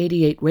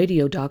 1988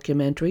 radio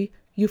documentary,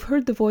 you've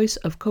heard the voice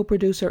of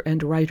co-producer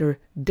and writer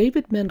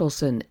David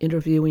Mendelsohn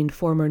interviewing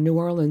former New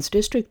Orleans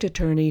District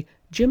Attorney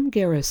Jim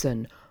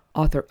Garrison,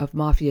 author of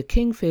Mafia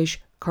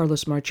Kingfish,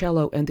 Carlos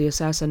Marcello and the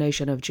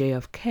Assassination of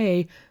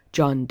JFK,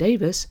 John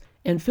Davis,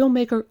 and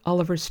filmmaker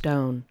Oliver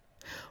Stone.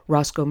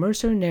 Roscoe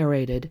Mercer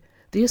narrated.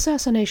 The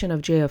Assassination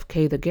of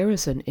JFK, the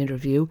Garrison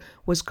interview,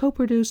 was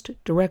co-produced,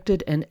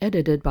 directed, and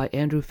edited by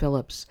Andrew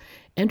Phillips.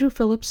 Andrew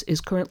Phillips is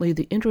currently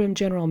the interim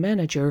general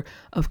manager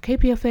of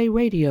KPFA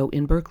Radio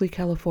in Berkeley,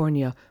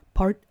 California,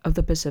 part of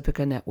the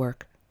Pacifica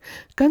Network.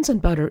 Guns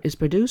and Butter is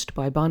produced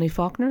by Bonnie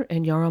Faulkner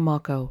and Yara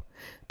Mako.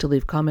 To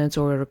leave comments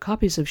or order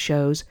copies of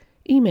shows,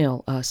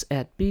 email us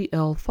at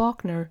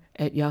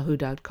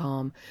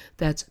blfaulkner@yahoo.com.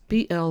 That's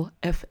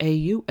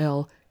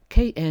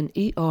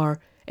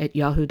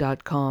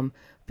blfaulkner@yahoo.com.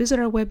 Visit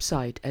our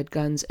website at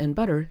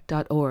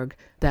gunsandbutter.org.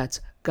 That's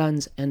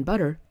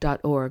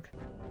gunsandbutter.org.